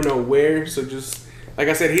when, you never know where. So just like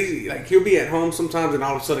I said, he'll be at home sometimes, and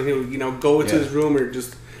all of a sudden he'll, you know, go into his room or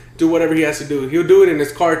just do whatever he has to do. He'll do it in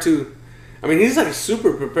his car too. I mean, he's like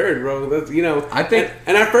super prepared, bro. That's, you know. I think.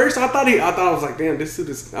 And at first, I thought I was like, damn, this dude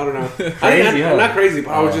is. I don't know. Crazy, I'm not crazy,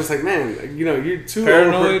 but I was just like, man, you know, you're too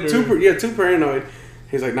paranoid. Too paranoid.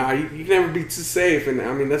 He's like, nah, you can never be too safe, and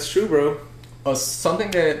I mean, that's true, bro.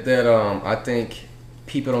 Something that I think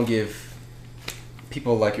people don't give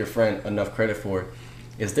people like your friend enough credit for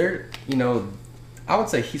is there. You know, I would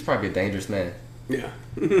say he's probably a dangerous man. Yeah.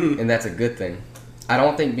 And that's a good thing. I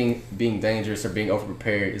don't think being dangerous or being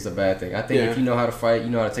overprepared is a bad thing. I think if you know how to fight, you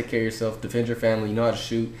know how to take care of yourself, defend your family, you know how to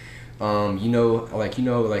shoot, you know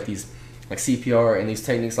these like CPR and these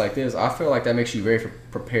techniques like this, I feel like that makes you very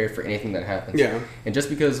prepared for anything that happens. Yeah. And just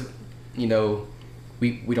because, you know,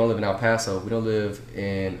 we don't live in El Paso, we don't live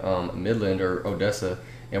in Midland or Odessa,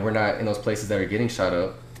 and we're not in those places that are getting shot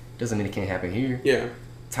up, doesn't mean it can't happen here. Yeah.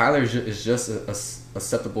 Tyler is just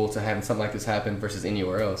acceptable to having something like this happen versus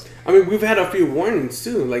anywhere else. I mean, we've had a few warnings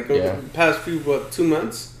too, like over the past few 2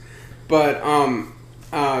 months. But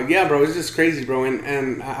yeah, bro, it's just crazy, bro.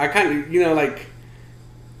 And I kind of, you know, like,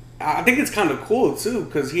 I think it's kind of cool too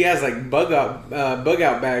because he has like bug out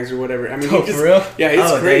bags or whatever. I mean, he just, for real? Yeah,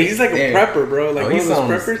 he's crazy. He's like a prepper, bro. Like one of those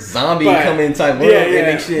preppers. Zombie coming type.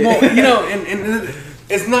 Yeah. Well, you know, and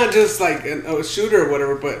it's not just like a shooter or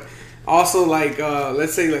whatever, but also like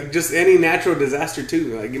let's say like just any natural disaster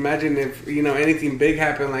too. Like imagine if, you know, anything big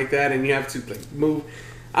happened like that and you have to like move.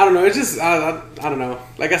 I don't know. It's just I don't know.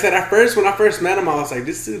 Like I said, when I first met him, I was like,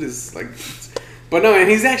 this dude is like. But no, and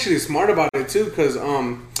he's actually smart about it too, because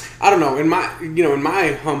I don't know. In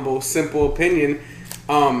my humble, simple opinion,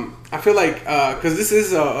 I feel like because this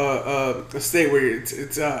is a state where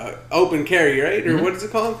it's open carry, right? Or what is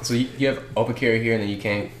it called? So you have open carry here, and then you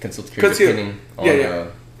can concealed carry depending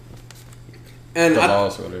on and the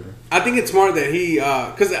laws or whatever. I think it's smart that he,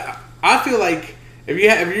 because I feel like if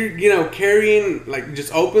you're carrying like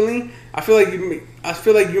just openly, I feel like you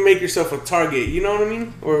make yourself a target. You know what I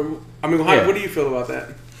mean? Or I mean, what do you feel about that?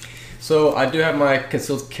 So I do have my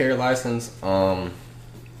concealed carry license. I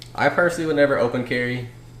personally would never open carry.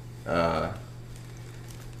 I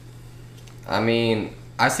mean,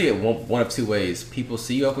 I see it one of two ways. People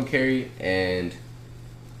see you open carry and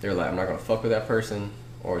they're like, I'm not gonna fuck with that person.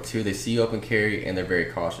 Or two, they see you open carry and they're very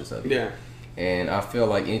cautious of you. Yeah. And I feel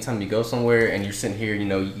like anytime you go somewhere and you're sitting here, you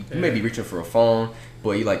know, you may be reaching for a phone,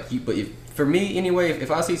 but for me anyway,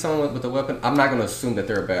 if I see someone with a weapon, I'm not gonna assume that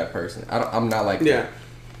they're a bad person. I'm not like that.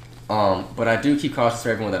 But I do keep cautious for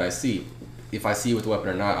everyone that I see. If I see you with a weapon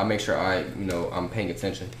or not, I make sure I'm paying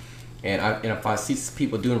attention. And if I see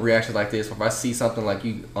people doing reactions like this, or if I see something like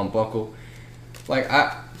you unbuckle, like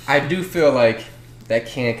I do feel like that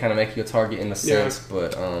can kind of make you a target in a sense,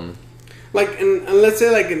 but like and let's say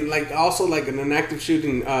like in an active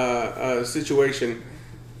shooting situation,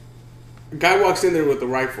 a guy walks in there with a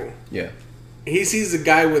rifle. Yeah. He sees a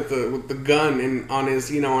guy with the gun on his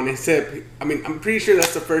hip. I mean, I'm pretty sure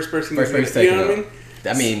that's the first person. You know what I mean?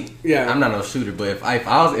 I mean, yeah. I'm not no shooter, but if I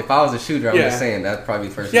was a shooter, I'm just saying that's probably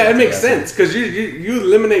the first. Yeah, it makes sense because you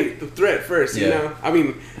eliminate the threat first. Yeah. You know, I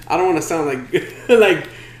mean, I don't want to sound like like.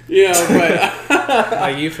 But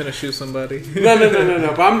like you finna shoot somebody.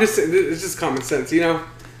 No. But I'm just saying, it's just common sense, you know.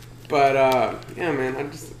 But yeah, man,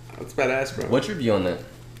 it's badass, bro. What's your view on that?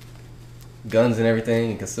 Guns and everything,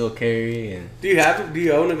 and concealed carry, and do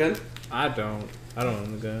you own a gun? I don't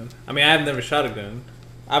own a gun. I mean, I've never shot a gun.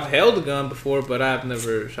 I've held a gun before, but I've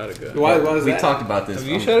never shot a gun. Why is we that? talked about this. Have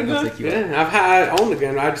you shot a gun? Yeah, I own a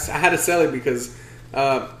gun. I had to sell it because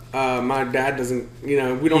my dad doesn't. You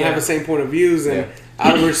know, we don't have the same point of views, and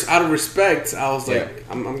out of respect, I was like,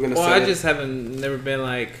 I'm gonna. Well, sell I it. just haven't never been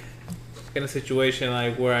like in a situation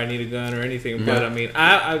like where I need a gun or anything. Mm-hmm. But I mean,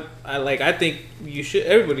 I think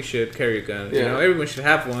everybody should carry a gun. You know, everyone should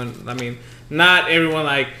have one. I mean, not everyone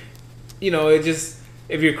it just.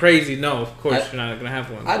 If you're crazy, no, of course you're not gonna have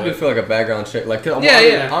one. I do feel like a background check. Like,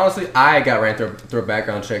 honestly, I got ran through a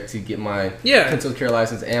background check to get my concealed carry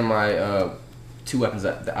license and my 2 weapons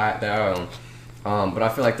that I own. But I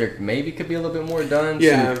feel like there maybe could be a little bit more done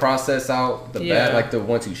to process out the bad, like the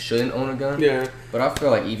ones who shouldn't own a gun. Yeah. But I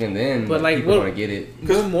feel like even then, people want to get it.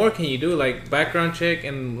 What more can you do? Like background check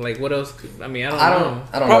and like what else? I mean, I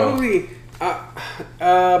don't know.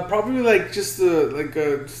 Probably like just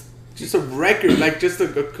just a record, like just a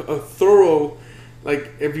thorough, like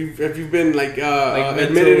if you've been like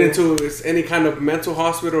admitted into any kind of mental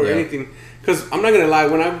hospital or anything. Because I'm not gonna lie,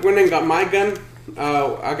 when I went and got my gun,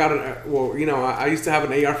 I got I used to have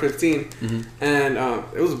an AR-15, and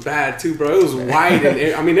it was bad too, bro. It was white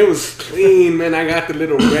and it was clean, man. I got the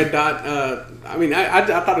little red dot. I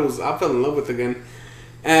thought I fell in love with the gun.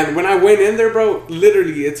 And when I went in there, bro,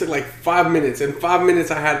 literally it took like 5 minutes. In 5 minutes,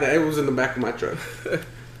 I had that. It was in the back of my truck.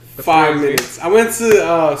 5 minutes. I went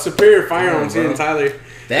to Superior Firearms here in Tyler.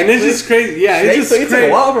 And it's just crazy. Yeah, it's just crazy. It took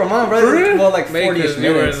a while for mine, brother. Well, like 40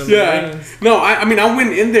 minutes. Yeah. No, I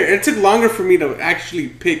went in there. It took longer for me to actually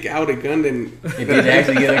pick out a gun than... Did you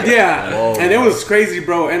actually get a gun? Yeah. Whoa. And it was crazy,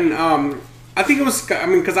 bro. And I think it was...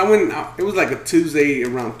 because I went... It was like a Tuesday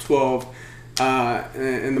around 12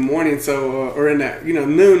 in the morning, so... or in that,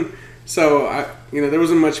 noon. So, there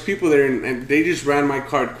wasn't much people there, and they just ran my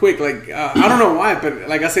card quick. Like, I don't know why, but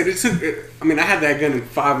like I said, it took... I had that gun in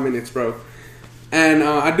 5 minutes, bro. And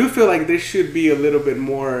I do feel like there should be a little bit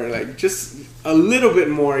more, like, just a little bit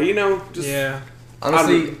more, just... Yeah.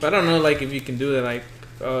 Honestly, I don't know, like, if you can do that, like,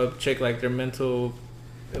 check, like, their mental...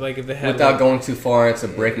 Like, if they have... Without going too far into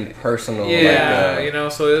breaking personal... Yeah,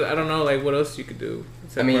 so I don't know, like, what else you could do.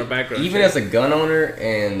 I mean, even as a gun owner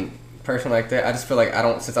and person like that, I just feel like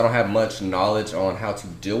since I don't have much knowledge on how to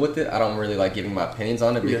deal with it, I don't really like giving my opinions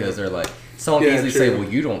on it because they're like, someone can easily say, well,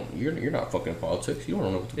 you're not fucking politics, you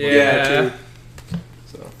don't know what the fuck. Yeah,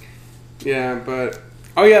 so. Yeah, but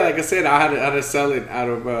like I said, I had to sell it out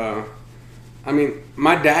of. I mean,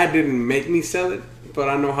 my dad didn't make me sell it, but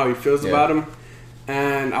I know how he feels about him,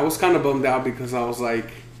 and I was kind of bummed out because I was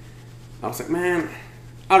like, man,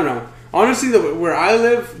 I don't know. Honestly, where I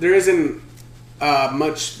live, there isn't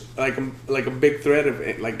much like a big threat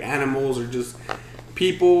of like animals or just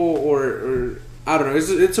people or I don't know.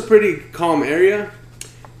 It's a pretty calm area,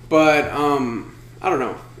 but I don't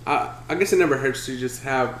know. I guess it never hurts to just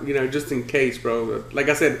have, just in case, bro. Like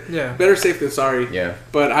I said, better safe than sorry. Yeah.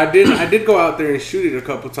 But I did go out there and shoot it a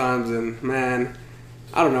couple times, and man,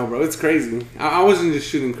 I don't know, bro. It's crazy. I wasn't just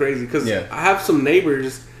shooting crazy because I have some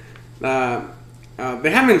neighbors. They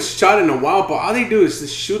haven't shot in a while, but all they do is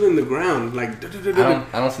just shoot in the ground. Like, I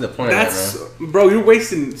don't see the point of that, bro. You're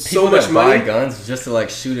wasting so much money. Buy guns just to like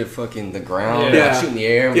shoot at fucking the ground, like, shoot in the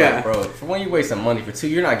air. Like, bro, for one, you're wasting money. For two,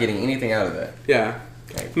 you're not getting anything out of that. Yeah.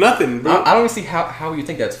 Like, nothing, bro. I don't see how you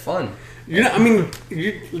think that's fun. You're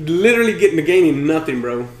literally gaining nothing,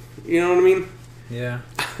 bro. You know what I mean? Yeah.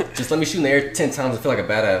 Just let me shoot in the air 10 times. I feel like a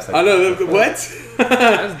badass. Like, I know. What?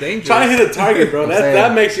 That's dangerous. Try to hit a target, bro.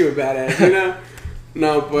 That makes you a badass,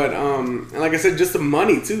 No, but and like I said, just the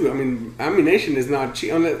money too. I mean, ammunition is not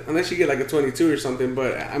cheap unless you get like a 22 or something.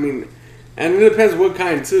 But I mean, and it depends what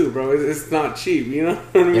kind too, bro. It's not cheap, you know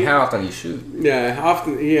what I mean? And how often you shoot? Yeah,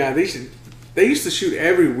 often. Yeah, they used to shoot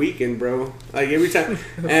every weekend, bro. Like every time,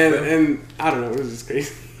 and I don't know, it was just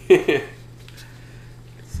crazy.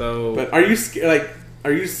 So, but are you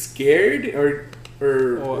scared or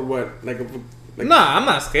what? Like no, I'm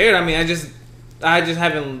not scared. I mean, I just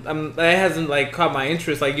haven't. It hasn't like caught my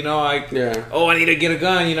interest. Like I need to get a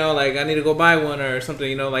gun. Like I need to go buy one or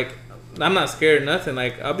something. Like I'm not scared of nothing.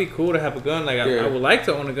 Like I'll be cool to have a gun. Like I would like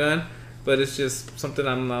to own a gun, but it's just something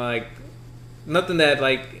I'm not like. Nothing that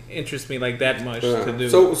like interests me like that much to do.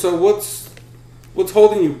 So what's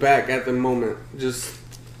holding you back at the moment? Just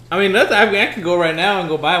I mean nothing. I mean I could go right now and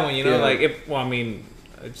go buy one. Like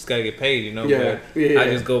I just gotta get paid. But I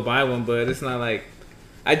just go buy one. But it's not like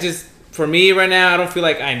for me right now I don't feel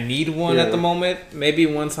like I need one at the moment. Maybe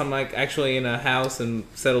once I'm like actually in a house and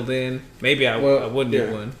settled in, maybe I would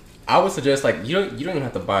need one. I would suggest like you don't even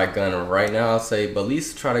have to buy a gun right now. I'll say, but at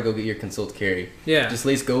least try to go get your concealed carry. Yeah. Just at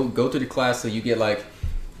least go through the class so you get like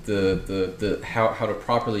the how to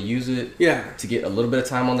properly use it. Yeah. To get a little bit of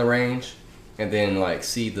time on the range, and then like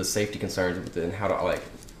see the safety concerns with it and how to like.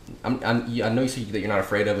 I know you said that you're not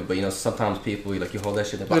afraid of it, but sometimes people you hold that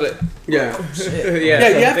shit. Like, yeah. Yeah.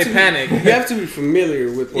 You have they to panic. You have to be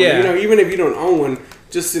familiar with one. Yeah. Even if you don't own one,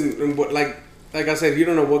 just in what like I said, you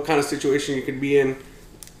don't know what kind of situation you could be in.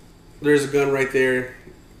 There's a gun right there.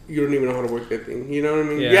 You don't even know how to work that thing. You know what I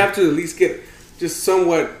mean? Yeah. You have to at least get just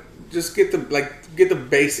get the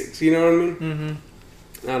basics. You know what I mean?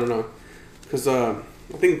 Mm-hmm. I don't know, because I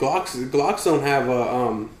think Glocks don't have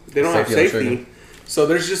they don't have safety. So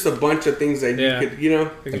there's just a bunch of things that you could you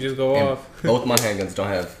could just go off. Both my handguns don't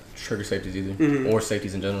have trigger safeties either, or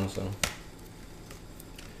safeties in general. So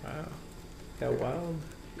wow, that wild.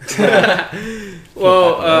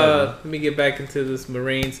 Well, let me get back into this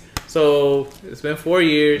Marines. So it's been 4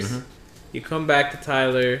 years. Mm-hmm. You come back to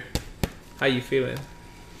Tyler. How you feeling?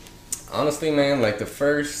 Honestly, man, like I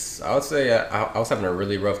would say I was having a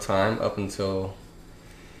really rough time up until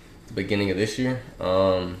the beginning of this year.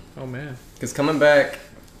 Oh man, because coming back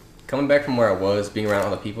from where I was, being around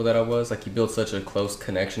all the people that I was, like you build such a close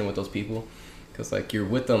connection with those people, because like you're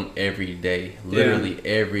with them every day, literally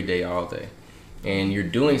every day, all day, and you're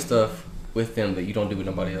doing stuff with them that you don't do with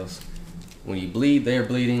nobody else. When you bleed, they're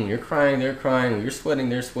bleeding. When you're crying, they're crying. When you're sweating,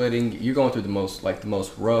 they're sweating. You're going through the most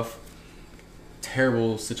rough,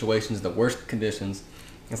 terrible situations, the worst conditions.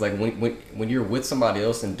 It's like when you're with somebody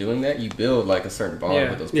else and doing that, you build like a certain bond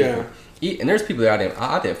with those people. Yeah. And there's people that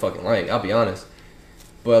I didn't fucking like. I'll be honest,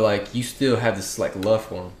 but like you still have this like love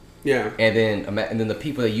for them. Yeah. And then the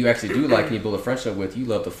people that you actually do like and you build a friendship with, you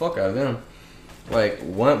love the fuck out of them. Like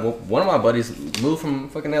one of my buddies moved from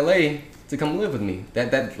fucking LA to come live with me.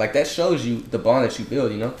 That shows you the bond that you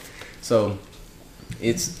build, So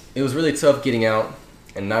it was really tough getting out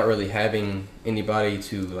and not really having anybody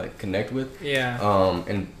to like connect with. Yeah.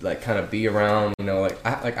 And like kind of be around,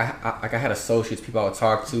 I had associates, people I would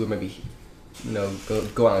talk to, or maybe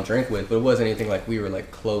go out and drink with, but it wasn't anything like we were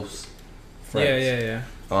like close friends. Yeah.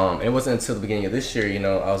 And it wasn't until the beginning of this year,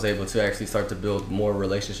 I was able to actually start to build more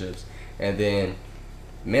relationships, and then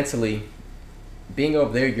mentally being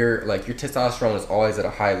over there, your testosterone is always at a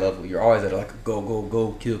high level. You're always at like a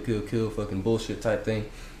go, kill, fucking bullshit type thing.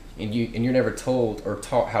 And you're never told or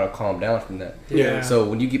taught how to calm down from that. Yeah. So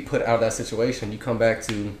when you get put out of that situation, you come back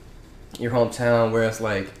to your hometown where it's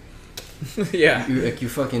like, yeah, you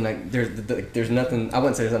fucking like there's nothing. I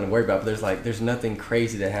wouldn't say there's nothing to worry about, but there's nothing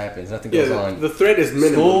crazy that happens. Nothing goes on. The threat is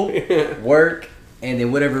minimal. School, work, and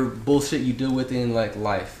then whatever bullshit you do within like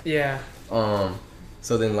life. Yeah.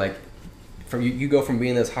 So then like, from you go from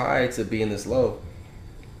being this high to being this low,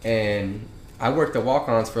 and I worked at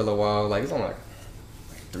walk-ons for a little while. Like it's only like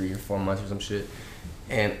 3 or 4 months or some shit,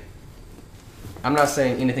 and I'm not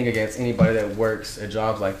saying anything against anybody that works at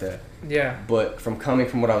jobs like that. Yeah. But from coming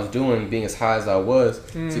from what I was doing, being as high as I was,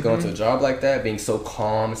 to go into a job like that, being so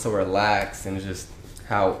calm, so relaxed, and just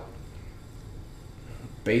how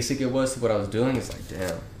basic it was to what I was doing, it's like,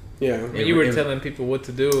 damn. Yeah. You were telling people what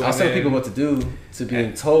to do. I was telling people what to do to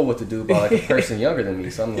being told what to do by like a person younger than me.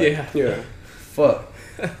 So I'm like, yeah. Fuck.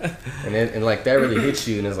 and like that really hits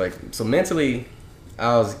you, and it's like, so mentally,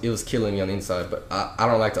 it was killing me on the inside. But I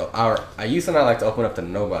don't like to. I used to not like to open up to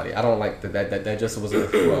nobody. I don't like that just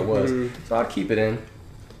wasn't who I was. So I'd keep it in,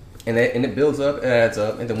 and it builds up, it adds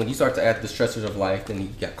up, and then when you start to add the stressors of life, then you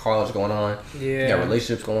got college going on, you got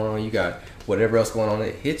relationships going on, you got whatever else going on.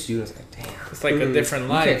 It hits you. And it's like, damn. It's like a different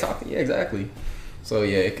life. You can't talk. Yeah, exactly. So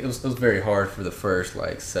yeah, it was very hard for the first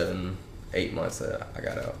like 7-8 months that I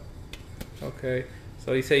got out. Okay,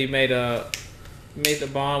 so you say you made the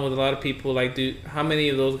bond with a lot of people. Like, how many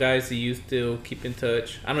of those guys do you still keep in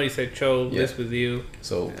touch? I know you said Cho lives with you.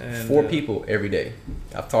 So 4 people every day.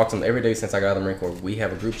 I've talked to them every day since I got out of the Marine Corps. We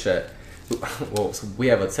have a group chat. Well, so we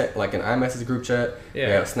have like an iMessage group chat. Yeah.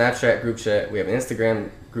 We have a Snapchat group chat. We have an Instagram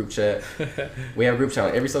group chat. We have a group chat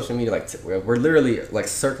on every social media. Like we're literally like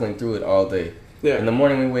circling through it all day. Yeah. In the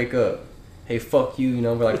morning we wake up, hey, fuck you,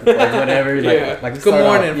 we're like whatever. Like good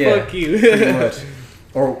morning, fuck you. Pretty much.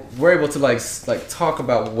 Or we're able to like talk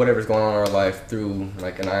about whatever's going on in our life through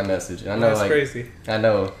like an iMessage. And I know that's crazy. I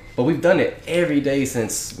know, but we've done it every day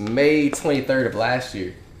since May 23rd of last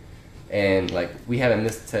year, and like we haven't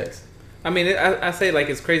missed a text. I mean, I say like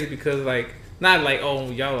it's crazy because like not like,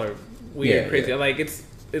 oh, y'all are weird, crazy. Yeah. Like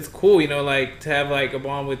it's cool, like to have like a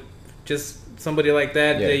bond with just somebody like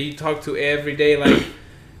that that you talk to every day. Like,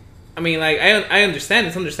 I mean, like I understand.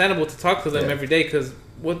 It's understandable to talk to them every day because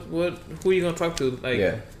who are you gonna talk to?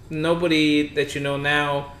 Like nobody that you know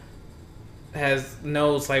now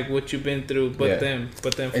knows like what you've been through, but them.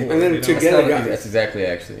 And then together, that's exactly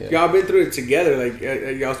actually. Y'all been through it together. Like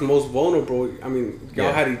y'all's most vulnerable. I mean,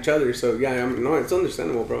 y'all had each other. So I mean, no, it's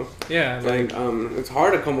understandable, bro. Yeah. Like it's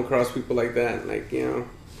hard to come across people like that. Like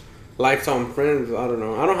lifetime friends. I don't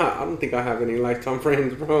know. I don't think I have any lifetime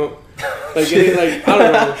friends, bro. Like I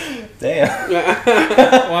don't know. Damn.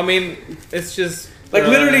 Well, I mean, it's just like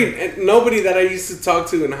literally nobody that I used to talk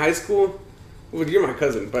to in high school. Well, you're my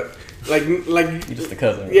cousin, but like you're just a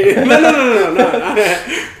cousin. Right? Yeah, no.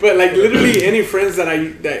 But like literally any friends that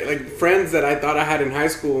I thought I had in high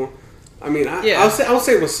school. I mean, I'll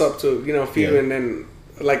say what's up to few and then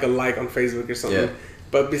like a like on Facebook or something. Yeah.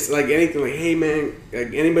 But it's like anything, like hey man,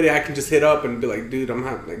 like anybody I can just hit up and be like, dude, I'm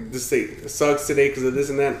having like just say it sucks today because of this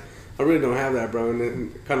and that. I really don't have that, bro, and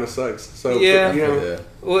it kind of sucks. So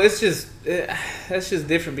well, that's just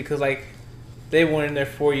different because like. They went in there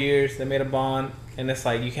 4 years. They made a bond, and it's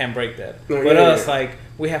like you can't break that. But us, like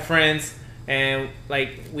we have friends, and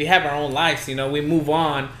like we have our own lives. We move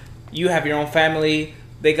on. You have your own family.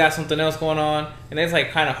 They got something else going on, and it's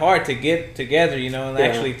like kind of hard to get together, and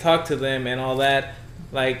actually talk to them and all that.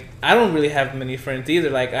 Like I don't really have many friends either.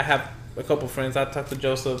 Like I have a couple friends. I talk to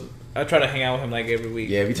Joseph. I try to hang out with him like every week.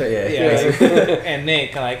 Yeah, we try. Yeah. And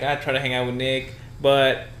Nick, like I try to hang out with Nick,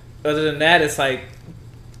 but other than that, it's like.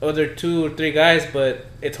 Other 2 or 3 guys, but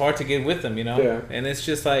it's hard to get with them, Yeah. And it's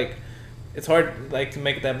just like it's hard like to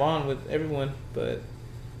make that bond with everyone, but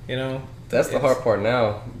that's the hard part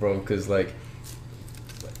now, bro. Because like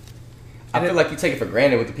I feel like you take it for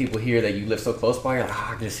granted with the people here that you live so close by. You're like,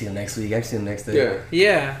 I can just see them next week. I can see them next day.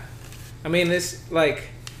 Yeah. I mean, it's like,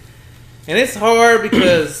 and it's hard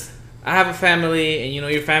because I have a family, and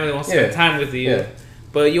your family wants to spend time with you,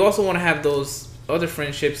 but you also want to have those. Other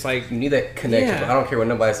friendships, like you need that connection. I don't care what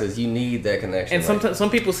nobody says. You need that connection. And sometimes some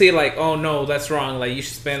people see it like, oh no, that's wrong. Like you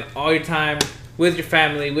should spend all your time with your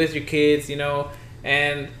family, with your kids,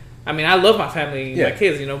 And I mean, I love my family, my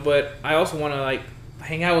kids, but I also want to like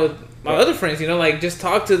hang out with my other friends, like just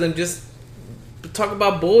talk to them, just talk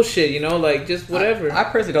about bullshit, like just whatever. I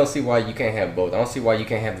personally don't see why you can't have both. I don't see why you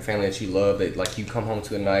can't have the family that you love, that like you come home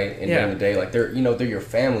to at night and during the day, like they're your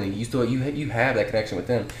family. You still you have that connection with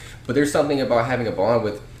them. But there's something about having a bond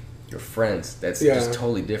with your friends. That's just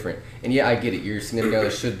totally different. And yeah, I get it. Your significant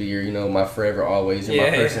other should be your, my forever, always. You're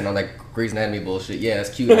my person on that Grey's Anatomy bullshit. Yeah, it's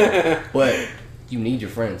cute. But you need your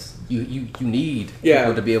friends. You need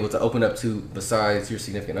people to be able to open up to besides your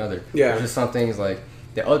significant other. Yeah. There's just some things like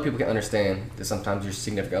that other people can understand that sometimes your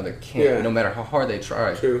significant other can't, no matter how hard they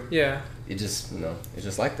try. True. Yeah. It just, it's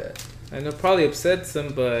just like that. And it probably upsets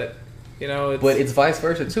them, but, But it's vice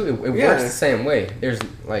versa, too. It works the same way. There's,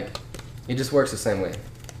 it just works the same way.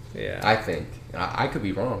 Yeah. I think. I could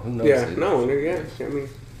be wrong. Who knows? Yeah. I mean...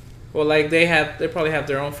 Well, they probably have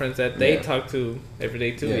their own friends that they talk to every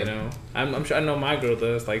day too. I'm sure I know my girl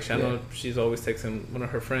does. Like, I know she's always texting one of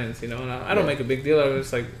her friends. And I don't make a big deal out of it.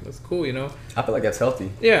 It's like, that's cool. I feel like that's healthy.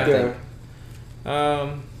 Yeah. So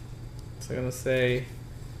I'm gonna say,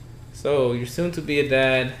 so you're soon to be a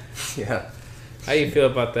dad. Yeah. How you feel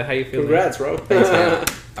about that? How you feel? Congrats, bro. Thanks, man.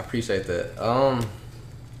 I appreciate that.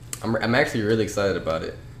 I'm actually really excited about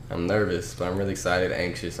it. I'm nervous, but I'm really excited,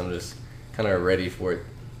 anxious. I'm just kind of ready for it.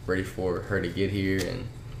 Ready for her to get here and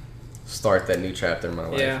start that new chapter in my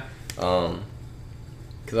life. Yeah.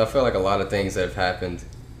 Because I feel like a lot of things that have happened,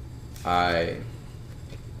 I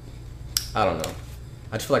don't know.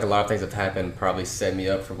 I just feel like a lot of things that have happened probably set me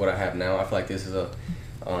up for what I have now. I feel like this is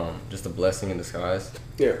just a blessing in disguise.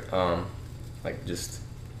 Yeah.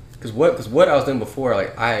 Because what I was doing before,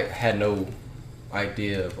 I had no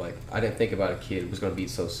idea of I didn't think about a kid was going to be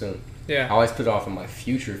so soon. Yeah. I always put it off in my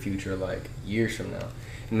future, years from now.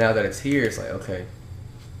 Now that it's here, it's okay.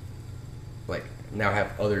 Now I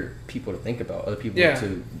have other people to think about, other people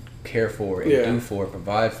to care for and do for,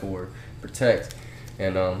 provide for, protect,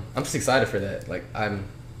 and I'm just excited for that. I'm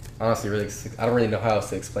honestly really, I don't really know how else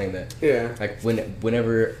to explain that. Yeah.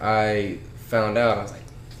 Whenever I found out, I was like,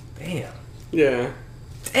 damn. Yeah.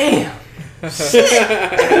 Damn. It's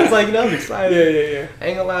I'm excited. Yeah. I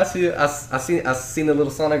ain't gonna lie to you. I seen the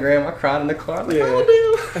little sonogram. I cried in the car. I'm like, oh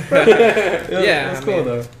damn. It's cool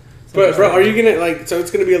though. But bro, are you gonna so it's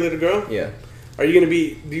gonna be a little girl? Yeah. Are you gonna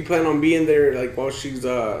be? Do you plan on being there while she's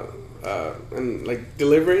and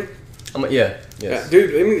delivering? Yes. Yeah,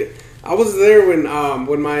 dude. I was there when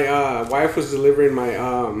my wife was delivering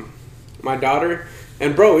my daughter,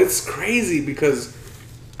 and bro, it's crazy because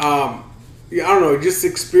I don't know, just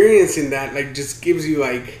experiencing that just gives you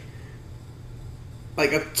a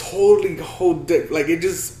totally it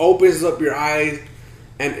just opens up your eyes,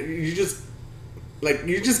 and you just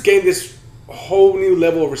gain this whole new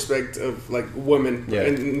level of respect of women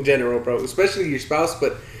in general, bro. Especially your spouse,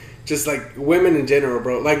 but just women in general,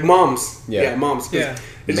 bro. Moms, moms.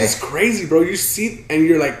 It's just crazy, bro. You see, and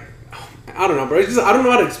you're I don't know, bro. It's just I don't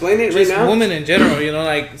know how to explain it right now. Women in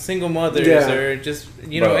general, single mothers or just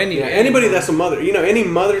anybody that's a mother. Any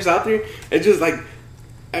mothers out there. It's just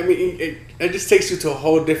it just takes you to a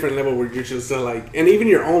whole different level where you're just and even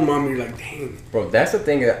your own mom, you're dang. Bro, that's the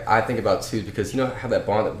thing that I think about too, because how that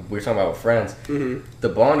bond that we were talking about with friends, the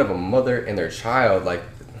bond of a mother and their child,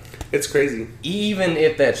 it's crazy. Even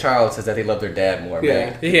if that child says that they love their dad more,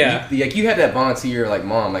 man. Yeah. You have that bond to your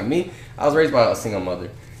mom. Me, I was raised by a single mother.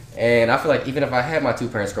 And I feel even if I had my two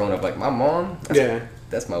parents growing up, my mom,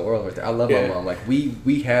 that's my world right there. I love my mom.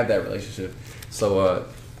 We have that relationship. So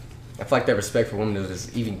I feel that respect for women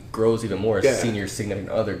just even grows even more as seeing your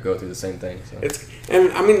significant other go through the same thing. So.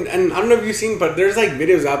 And I don't know if you've seen, but there's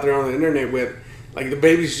videos out there on the internet with the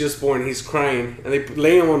baby's just born, he's crying, and they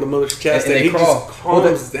lay him on the mother's chest, and he just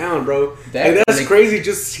calms down, bro. That's crazy.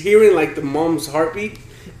 Just hearing the mom's heartbeat.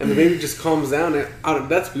 And the baby just calms down, and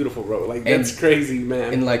that's beautiful, bro. That's crazy,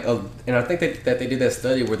 man. And and I think that they did that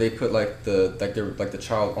study where they put the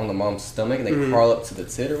child on the mom's stomach and they crawl up to the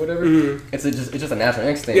tit or whatever. It's just a natural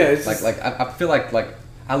instinct. Yeah, I feel like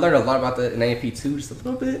I learned a lot about that in AMP too, just a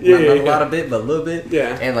little bit, not a lot of it, but a little bit.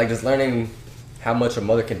 Yeah. And just learning how much a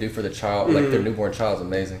mother can do for the child, their newborn child, is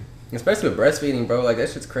amazing. Especially with breastfeeding, bro. That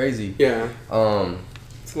shit's crazy. Yeah.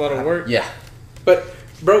 It's a lot of work. Yeah. But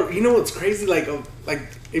bro, you know what's crazy?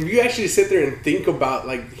 If you actually sit there and think about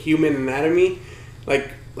human anatomy,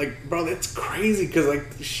 bro, that's crazy because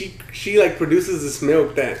she produces this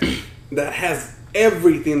milk that has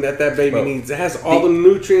everything that baby needs. It has all the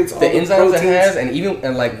nutrients, all the enzymes proteins. It has,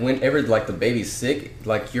 and whenever the baby's sick,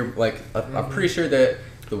 you're I'm pretty sure that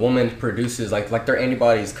the woman produces their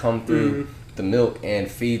antibodies come through the milk and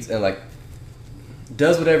feeds and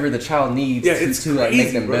does whatever the child needs to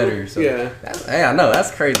make them better. So I know that's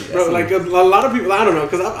crazy, bro. A lot of people, I don't know,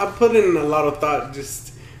 because I put in a lot of thought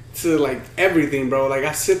just to everything, bro.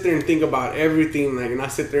 I sit there and think about everything, and I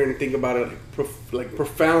sit there and think about it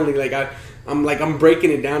profoundly. I'm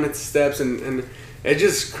breaking it down into steps, and it's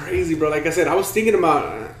just crazy, bro. Like I said, I was thinking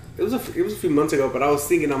about it was a few months ago, but I was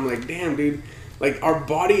thinking, I'm damn, dude. like our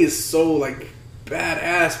body is so like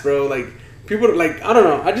badass, bro. Like people like I don't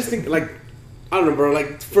know. I just think like I don't know, bro.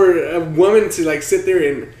 Like for a woman to like sit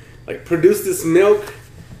there and like produce this milk,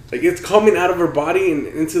 like it's coming out of her body and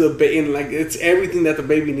into the baby, and like it's everything that the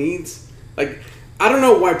baby needs. Like I don't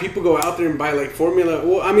know why people go out there and buy like formula.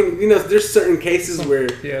 Well, I mean, you know, there's certain cases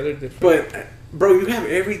where yeah, they're different. But bro, you have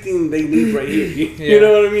everything they need right here. You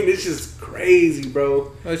know what I mean? It's just crazy,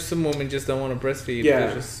 bro. Well, some women just don't want to breastfeed.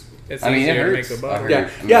 Yeah. It's I mean, easier it to hurts. make a bottle. Yeah,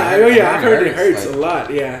 I've heard it hurts a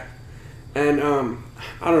lot. Yeah, and I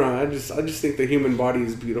don't know. I just think the human body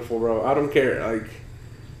is beautiful, bro. I don't care. Like,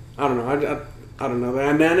 I don't know. I don't know the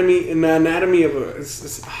anatomy of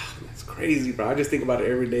it's crazy, bro. I just think about it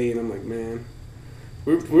every day, and I'm like, man,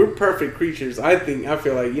 we're perfect creatures. I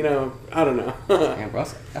feel like, you know, I don't know. Man, bro,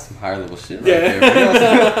 that's some higher level shit right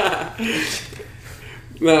Yeah. there.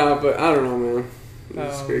 Nah, but I don't know, man.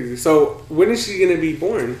 It's crazy. So when is she gonna be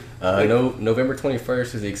born? November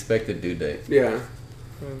 21st is the expected due date. Yeah.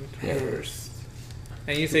 First.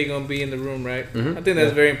 And you say you're gonna be in the room, right? Mm-hmm. I think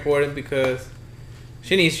that's very important because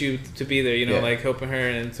she needs you to be there. You know, Yeah. like helping her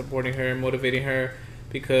and supporting her and motivating her.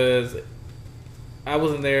 Because I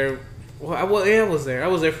wasn't there. Well, I was there. I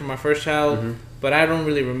was there for my first child, but I don't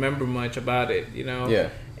really remember much about it. You know. Yeah.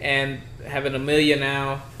 And having Amelia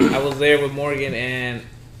now, I was there with Morgan, and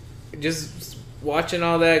just watching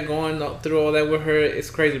all that, going through all that with her, it's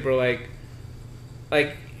crazy, bro. Like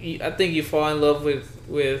I think you fall in love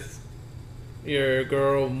with your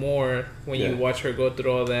girl more when you watch her go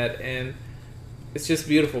through all that, and it's just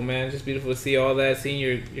beautiful, man. It's just beautiful to see all that, seeing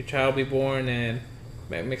your child be born, and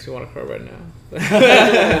man, it makes me want to cry right now.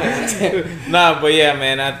 Nah, but yeah,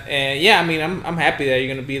 man. I mean, I'm happy that you're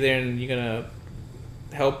gonna be there and you're gonna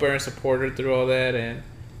help her and support her through all that, and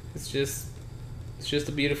it's just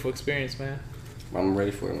a beautiful experience, man. I'm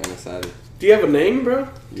ready for it, man. I'm excited. Do you have a name, bro?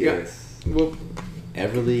 Yes. Well,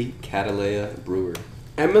 Everly Catalea Brewer.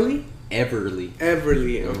 Emily? Everly.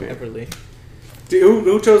 Everly. Okay. Everly.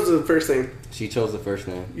 Who chose the first name? She chose the first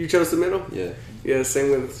name. You chose the middle? Yeah. Yeah,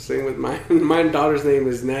 same with mine. My daughter's name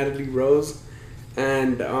is Natalie Rose,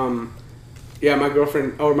 and yeah, my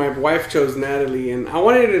girlfriend or my wife chose Natalie, and I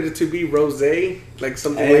wanted it to be Rose, like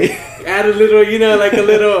something like add a little, you know, like a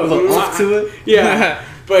little off to it. Yeah,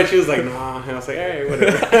 but she was like, nah, and I was like, hey,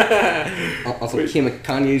 whatever. Also, Kim and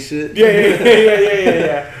Kanye shit.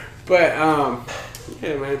 Yeah. But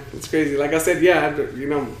yeah, man, it's crazy. Like I said, yeah, you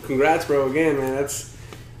know, congrats, bro. Again, man,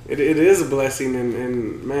 it is a blessing,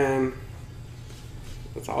 and man,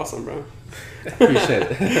 that's awesome, bro.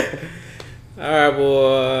 Appreciate it. All right,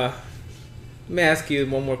 well, let me ask you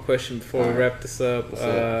one more question before we wrap this up.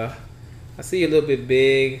 I see you a little bit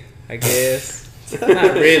big, I guess.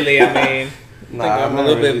 Not really. I mean, I think I'm a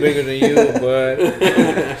little bit bigger than you, but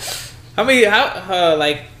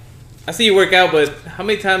like, I see you work out, but how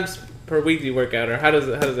many times per week do you work out, or how does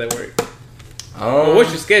that work? Or what's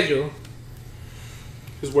your schedule?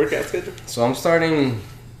 His workout schedule. So I'm starting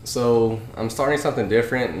something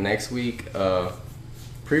different next week.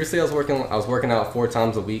 Previously, I was working out 4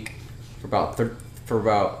 times a week for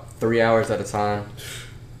about 3 hours at a time.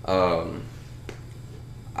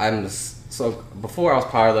 So before I was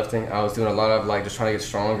powerlifting, I was doing a lot of like just trying to get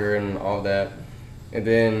stronger and all that. And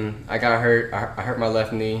then I got hurt. I hurt my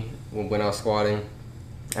left knee when I was squatting.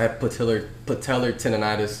 I had patellar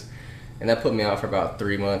tendonitis, and that put me out for about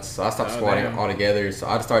 3 months. So I stopped squatting altogether. So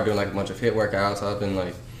I just started doing like a bunch of HIIT workouts. I've been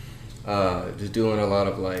like just doing a lot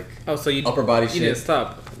of like upper body shit. You didn't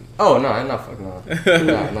stop? Oh no, fuck no.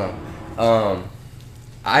 No.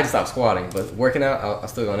 I just stopped squatting, but working out, I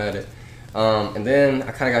still going at it. And then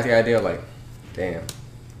I kind of got the idea of like, damn,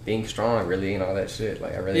 being strong really ain't all that shit.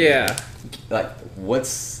 Like I really like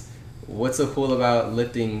what's so cool about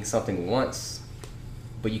lifting something once,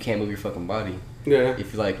 but you can't move your fucking body. Yeah.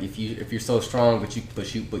 If you're so strong, but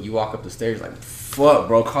you walk up the stairs like, fuck,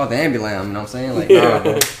 bro, call the ambulance. You know what I'm saying? Like, nah,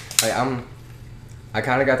 bro. Like I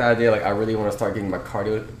kind of got the idea like I really want to start getting my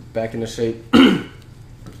cardio back into shape.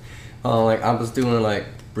 Like I was doing like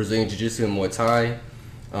Brazilian Jiu-Jitsu and Muay Thai,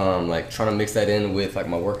 like trying to mix that in with like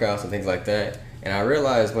my workouts and things like that. And I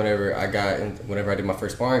realized whenever I did my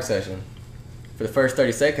first sparring session, for the first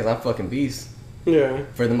 30 seconds I'm fucking beast. Yeah.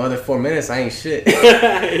 For the other 4 minutes I ain't shit.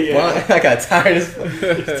 Yeah. Well, I got tired as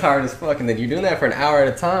fuck. And then you're doing that for an hour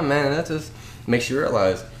at a time, man. That just makes you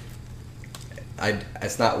realize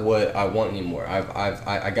it's not what I want anymore.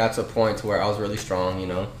 I got to a point to where I was really strong, you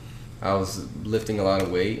know. I was lifting a lot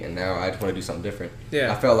of weight, and now I just want to do something different.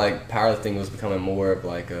 Yeah. I felt like powerlifting was becoming more of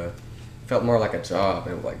like felt more like a job,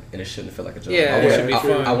 and it shouldn't feel like a job. Yeah, it should be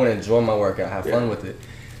fun. I want to enjoy my workout, have fun with it.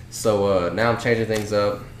 So now I'm changing things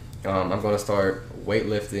up. I'm going to start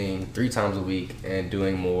weightlifting 3 times a week and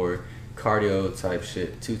doing more cardio type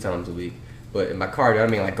shit 2 times a week. But in my cardio, I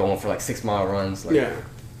mean like going for like 6 mile runs. Like, yeah.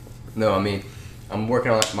 No, I mean I'm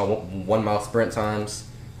working on like my 1 mile sprint times,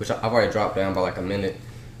 which I've already dropped down by like a minute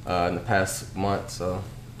in the past month, so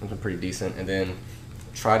it's been pretty decent. And then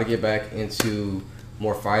try to get back into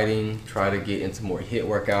more fighting. Try to get into more hit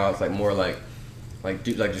workouts, like more like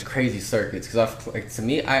do like just crazy circuits. Because to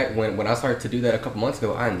me, when I started to do that a couple months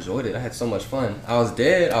ago, I enjoyed it. I had so much fun. I was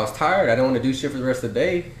dead. I was tired. I didn't want to do shit for the rest of the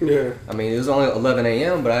day. Yeah. I mean, it was only 11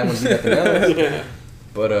 a.m., but I didn't want to do nothing else. Yeah.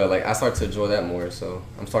 But like I started to enjoy that more, so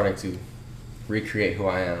I'm starting to recreate who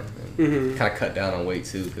I am and kind of cut down on weight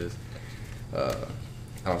too, because I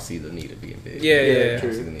don't see the need of being big. Yeah. I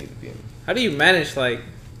don't see the need of being. How do you manage, like,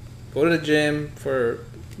 go to the gym for,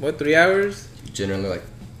 3 hours? Generally, like,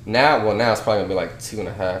 now it's probably gonna be like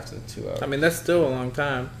 2.5 to 2 hours. I mean, that's still a long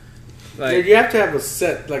time. Like, you have to have a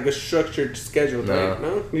structured schedule, right?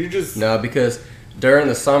 No? No, because during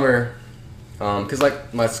the summer, because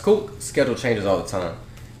like my school schedule changes all the time,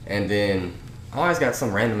 and then I always got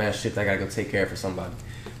some random ass shit that I gotta go take care of for somebody.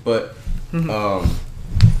 But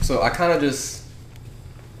so I kind of just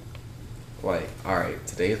like, all right,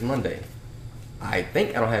 today is Monday. I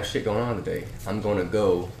think I don't have shit going on today. I'm gonna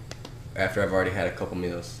go after I've already had a couple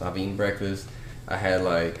meals. So I've eaten breakfast. I had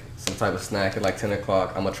like some type of snack at like 10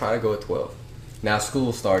 o'clock. I'm gonna try to go at 12. Now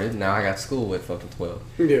school started. Now I got school at fucking 12.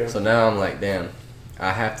 Yeah. So now I'm like, damn,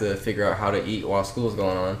 I have to figure out how to eat while school's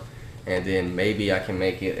going on, and then maybe I can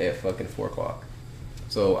make it at fucking 4 o'clock.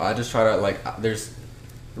 So I just try to, like, there's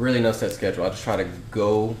really no set schedule. I just try to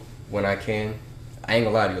go when I can. I ain't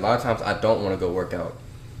gonna lie to you. A lot of times I don't want to go work out,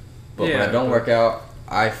 but when I don't work out,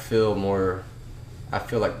 I feel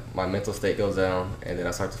like my mental state goes down, and then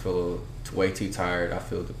I start to feel way too tired. I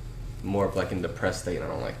feel more of like in a depressed state, and I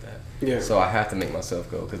don't like that. Yeah. So I have to make myself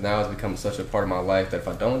go, because now it's become such a part of my life that if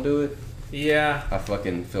I don't do it, I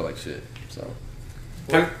fucking feel like shit. So.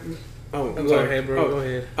 I'm sorry, bro. Go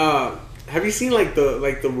ahead. Have you seen like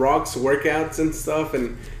the Rock's workouts and stuff,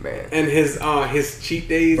 and Man. and his cheat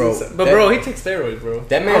days? Bro, and stuff? But bro, he takes steroids, bro.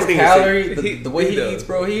 That man's the way he eats,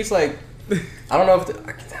 bro. He's like, I don't know if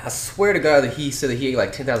I swear to God that he said that he ate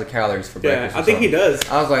like 10,000 calories for breakfast. I think he does.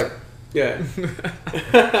 I was like, yeah.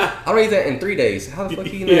 I don't eat that in 3 days. How the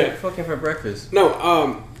fuck you eat that fucking for breakfast? No,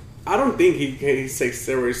 I don't think he takes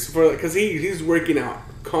steroids because he's working out.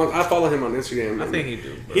 I follow him on Instagram. I think he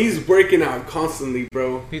do, bro. He's working out constantly,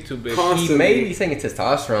 bro. He's too big. He may be taking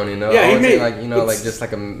testosterone, you know. Yeah, he may, like, you know, like just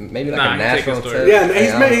like a maybe like a natural test.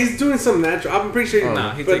 Yeah, he's doing some natural. I'm pretty sure.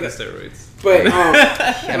 He's taking steroids. But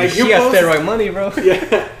I mean, he got steroid money, bro.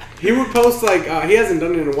 Yeah, he would post like he hasn't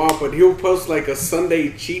done it in a while, but he'll post like a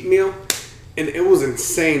Sunday cheat meal, and it was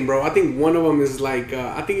insane, bro. I think one of them is like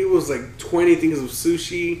I think it was like 20 things of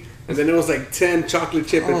sushi. And then it was like 10 chocolate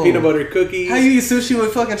chip and peanut butter cookies. How you eat sushi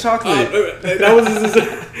with fucking chocolate? That was I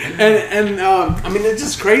mean, it's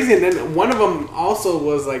just crazy. And then one of them also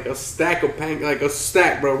was like a stack of like a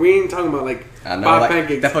stack, bro. We ain't talking about like 5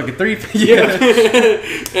 pancakes. That fucking 3. Yeah.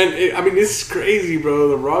 And I mean, it's crazy, bro.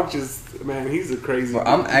 The Rock just, man, he's a crazy. Bro,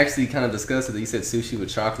 I'm actually kind of disgusted that you said sushi with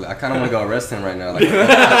chocolate. I kind of want to go arrest him right now. Like,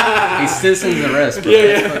 he's citizen's arrest, bro.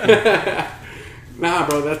 Yeah. Nah,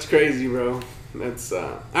 bro, that's crazy, bro. That's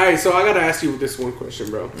all right. So I gotta ask you this one question,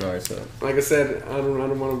 bro. All right, so like I said, I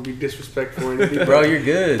don't want to be disrespectful or anything. Bro, you're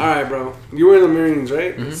good. All right, bro. You were in the Marines,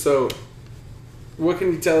 right? Mm-hmm. So, what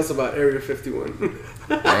can you tell us about Area 51?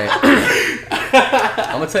 I'm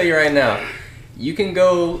gonna tell you right now. You can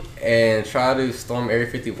go and try to storm Area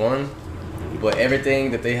 51, but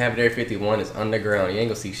everything that they have at Area 51 is underground. You ain't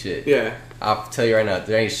gonna see shit. Yeah. I'll tell you right now,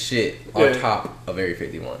 there ain't shit on top of Area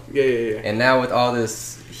 51. Yeah. And now with all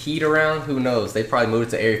this heat around, who knows? They probably moved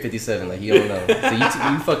it to Area 57. Like, you don't know. So you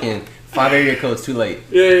fucking 5 area codes too late.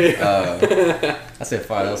 Yeah. I said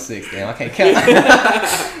 5. That was 6. Damn, I can't count.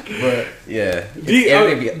 But yeah,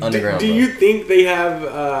 everything be underground. Do you think they have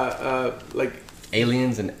like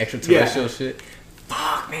aliens and extraterrestrial shit?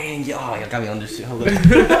 Fuck, man, y'all got me on this shit. Hold up.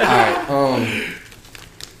 All right.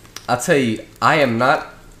 I'll tell you, I am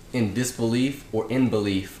not in disbelief or in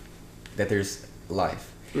belief that there's life.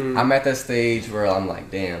 I'm at that stage where I'm like,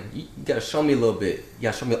 damn, you gotta show me a little bit. You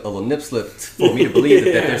gotta show me a little nip slip for me to believe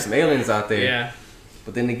that there's some aliens out there. Yeah.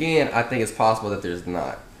 But then again, I think it's possible that there's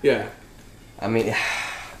not. Yeah. I mean,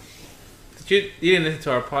 you didn't listen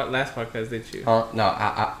to our last podcast, did you? No,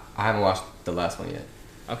 I haven't watched the last one yet.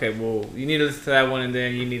 Okay, well, you need to listen to that one, and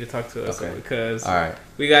then you need to talk to us because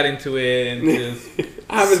we got into it and just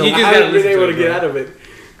I haven't been able to get out of it.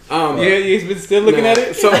 You've been still looking at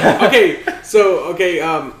it. So okay.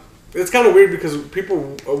 It's kind of weird because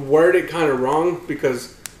people word it kind of wrong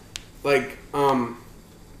because like I mean,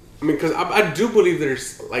 because I do believe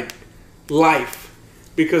there's like life,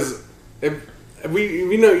 because if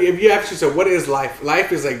you actually say what is life?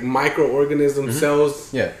 Life is like microorganisms,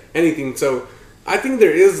 cells, anything. So I think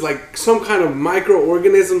there is like some kind of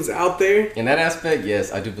microorganisms out there. In that aspect,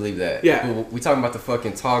 yes, I do believe that. Yeah, we talking about the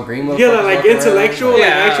fucking tall green motherfuckers. Yeah, like intellectual, like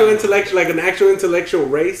actual intellectual, like an actual intellectual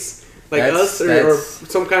race, like us, or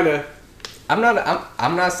some kind of. I'm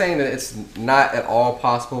not saying that it's not at all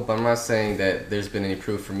possible, but I'm not saying that there's been any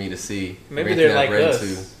proof for me to see. Maybe they're like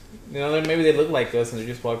us. You know, maybe they look like us and they're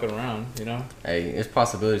just walking around. You know. Hey, there's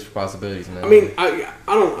possibilities for possibilities, man. I mean, I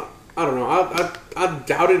don't know. I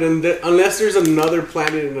doubt it, unless there's another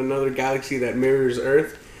planet in another galaxy that mirrors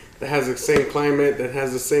Earth, that has the same climate, that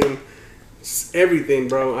has the same everything,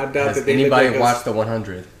 bro. I doubt that they anybody watched the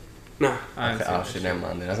 100. No. Okay, oh shit, never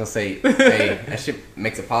mind. Then I was gonna say, hey, that shit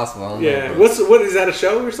makes it possible. I don't know, what is that, a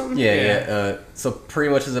show or something? Yeah. So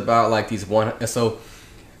pretty much it's about like these So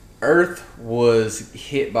Earth was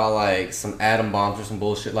hit by like some atom bombs or some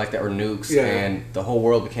bullshit like that, or nukes, and the whole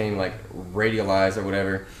world became like radialized or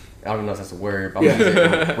whatever. I don't know if that's a word, but I'm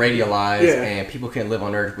gonna say radialized, and people can't live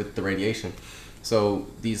on Earth with the radiation. So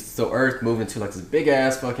Earth moved into like this big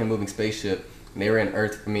ass fucking moving spaceship, and they were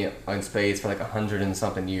in space for like 100 and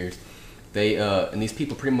something years. They and these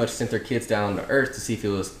people pretty much sent their kids down to Earth to see if it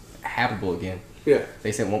was habitable again. Yeah.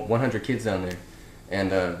 They sent 100 kids down there,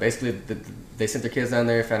 and basically they sent their kids down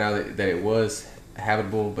there, found out that it was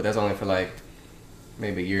habitable, but that's only for like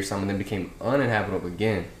maybe a year or something. Then became uninhabitable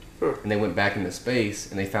again. And they went back into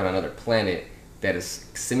space and they found another planet that is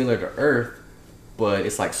similar to Earth, but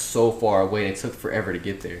it's like so far away and it took forever to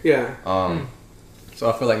get there. Yeah. So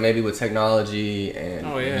I feel like maybe with technology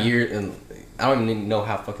and years, and I don't even know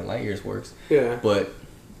how fucking light years works. Yeah. But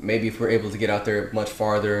maybe if we're able to get out there much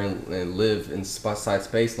farther and live inside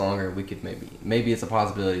space longer, we could maybe it's a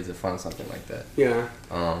possibility to find something like that. Yeah.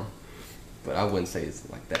 But I wouldn't say it's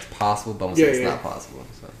like that's possible, but I'm saying it's not possible.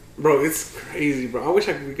 So. Bro, it's crazy, bro. I wish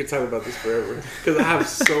we could talk about this forever, because I have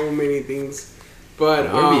so many things.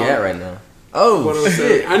 But where we at right now? Oh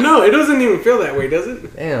shit! I know it doesn't even feel that way, does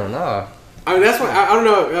it? Damn, no. I mean, that's why I don't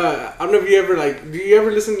know. I don't know if you ever do you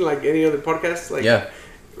ever listen to like any other podcasts? Like, yeah.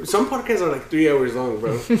 Some podcasts are like 3 hours long,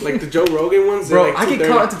 bro. Like the Joe Rogan ones. Bro, like I get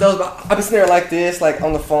caught into those. But I'll be sitting there like this, like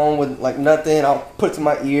on the phone with like nothing. I'll put it to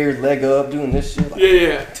my ears, leg up, doing this shit.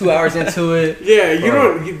 Like, 2 hours into it. Yeah,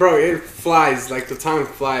 bro. It flies. Like the time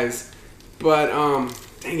flies. But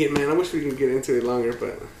dang it, man. I wish we could get into it longer,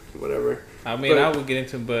 but whatever. I mean, I would get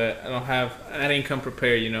into it, but I didn't come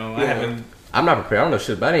prepared. You know, I'm not prepared. I don't know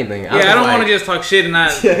shit about anything. I don't want to just talk shit and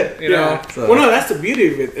not, you know. So. Well, no, that's the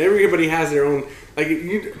beauty of it. Everybody has their own. Like,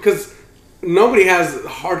 because nobody has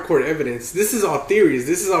hardcore evidence. This is all theories.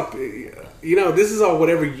 This is all, this is all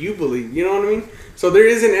whatever you believe. You know what I mean? So there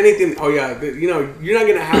isn't anything. Oh yeah, you're not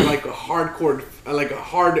gonna have like a hardcore,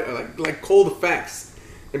 like cold facts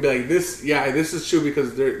and be like this. Yeah, this is true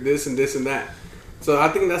because there this and this and that. So I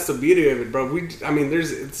think that's the beauty of it, bro. It's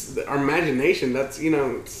our imagination. That's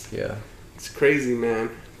it's crazy, man.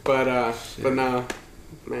 But no,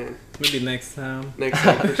 man. Maybe next time. Next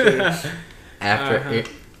time for sure. After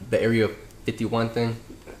the Area 51 thing?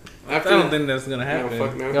 I don't think that's gonna happen. No,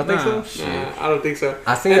 fuck no. You don't think so? Nah, I don't think so.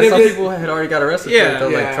 I think that some people had already got arrested. Yeah,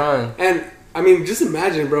 like trying. And I mean, just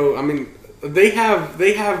imagine, bro. I mean, they have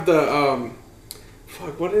the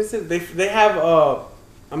fuck. What is it? They have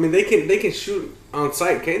I mean, they can shoot on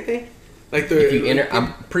sight, can't they? Like if you enter,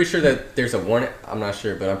 I'm pretty sure that there's a warning. I'm not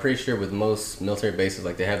sure, but I'm pretty sure with most military bases,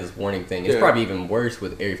 like they have this warning thing. It's probably even worse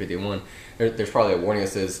with Area 51. There's probably a warning that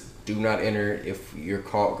says, "Do not enter. If you're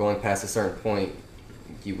caught going past a certain point,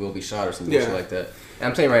 you will be shot," or some bullshit like that. And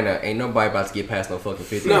I'm telling you right now, ain't nobody about to get past no fucking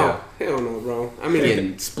 50. No, hell no, bro. I mean,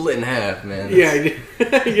 getting split in half, man. Yeah,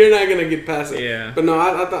 you're not gonna get past it. Yeah. But no,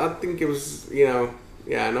 I think it was,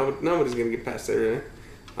 nobody's gonna get past it. Really.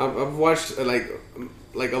 I've watched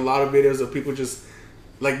like a lot of videos of people just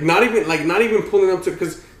not even pulling up to,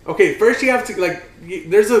 because first you have to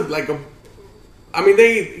there's I mean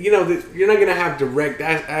you're not gonna have direct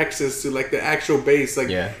access to like the actual base,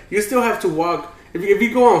 you still have to walk if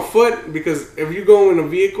you go on foot, because if you go in a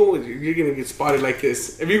vehicle you're gonna get spotted like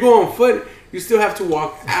this. If you go on foot, you still have to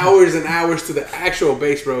walk hours and hours to the actual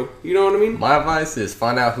base, bro. You know what I mean? My advice is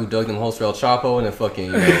find out who dug them holes for El Chapo and then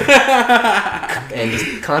fucking, and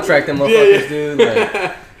just contract them motherfuckers, dude.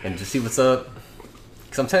 And just see what's up.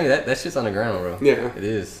 Because I'm telling you, that shit's on the ground, bro. Yeah. It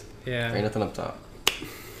is. Yeah. There ain't nothing up top.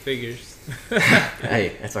 Figures.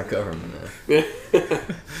 Hey, that's our government, man. Yeah.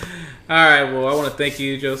 All right, well, I want to thank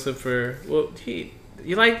you, Joseph, for... Well,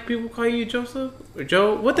 you like people call you Joseph? Or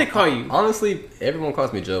Joe? What they call you? Honestly, everyone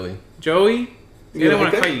calls me Joey. Joey? They don't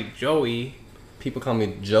want to call you Joey. People call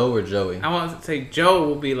me Joe or Joey. I want to say Joe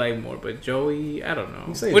will be like more, but Joey, I don't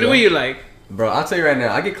know. What do you like? Bro, I'll tell you right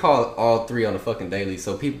now, I get called all three on the fucking daily.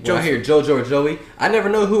 So people, when I hear JoJo or Joey, I never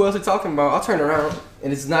know who else they're talking about. I'll turn around,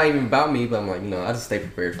 and it's not even about me, but I'm like, I just stay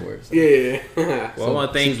prepared for it. So. Yeah. Well, I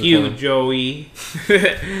want to thank you, Joey,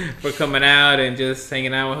 for coming out and just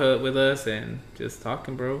hanging out with us and just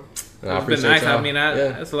talking, bro. It's been nice. Y'all. I mean,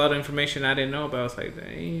 that's a lot of information I didn't know about. It's like,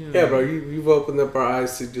 damn. Yeah, bro, you've opened up our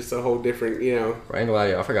eyes to just a whole different, Bro, I ain't gonna lie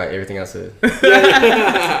to you, I forgot everything I said.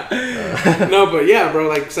 No, but yeah, bro,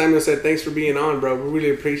 like Samuel said, thanks for being on, bro. We really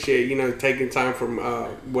appreciate, taking time from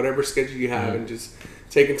whatever schedule you have and just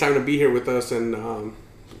taking time to be here with us. And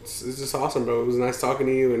it's just awesome, bro. It was nice talking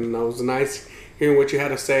to you, and it was nice hearing what you had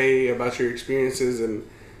to say about your experiences. And,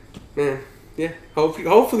 man, yeah,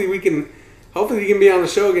 hopefully you can be on the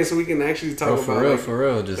show again so we can actually talk about for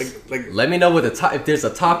real. Just let me know what if there's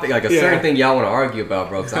a topic, like a certain thing y'all want to argue about,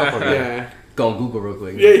 bro. Because I'll probably go on Google real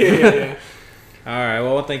quick. Yeah. All right.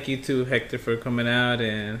 Well, thank you too, Hector, for coming out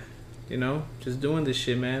and just doing this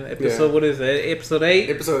shit, man. What is that? Episode 8.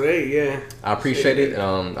 Episode 8. Yeah. I appreciate it.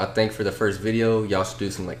 I think for the first video, y'all should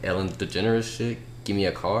do some like Ellen DeGeneres shit. Give me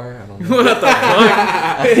a car. I don't know. What the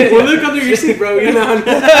fuck? Well, look under your seat, bro. You know. You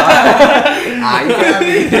got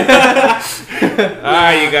me. All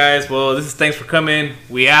right, you guys. Well, thanks for coming.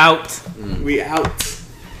 We out. We out.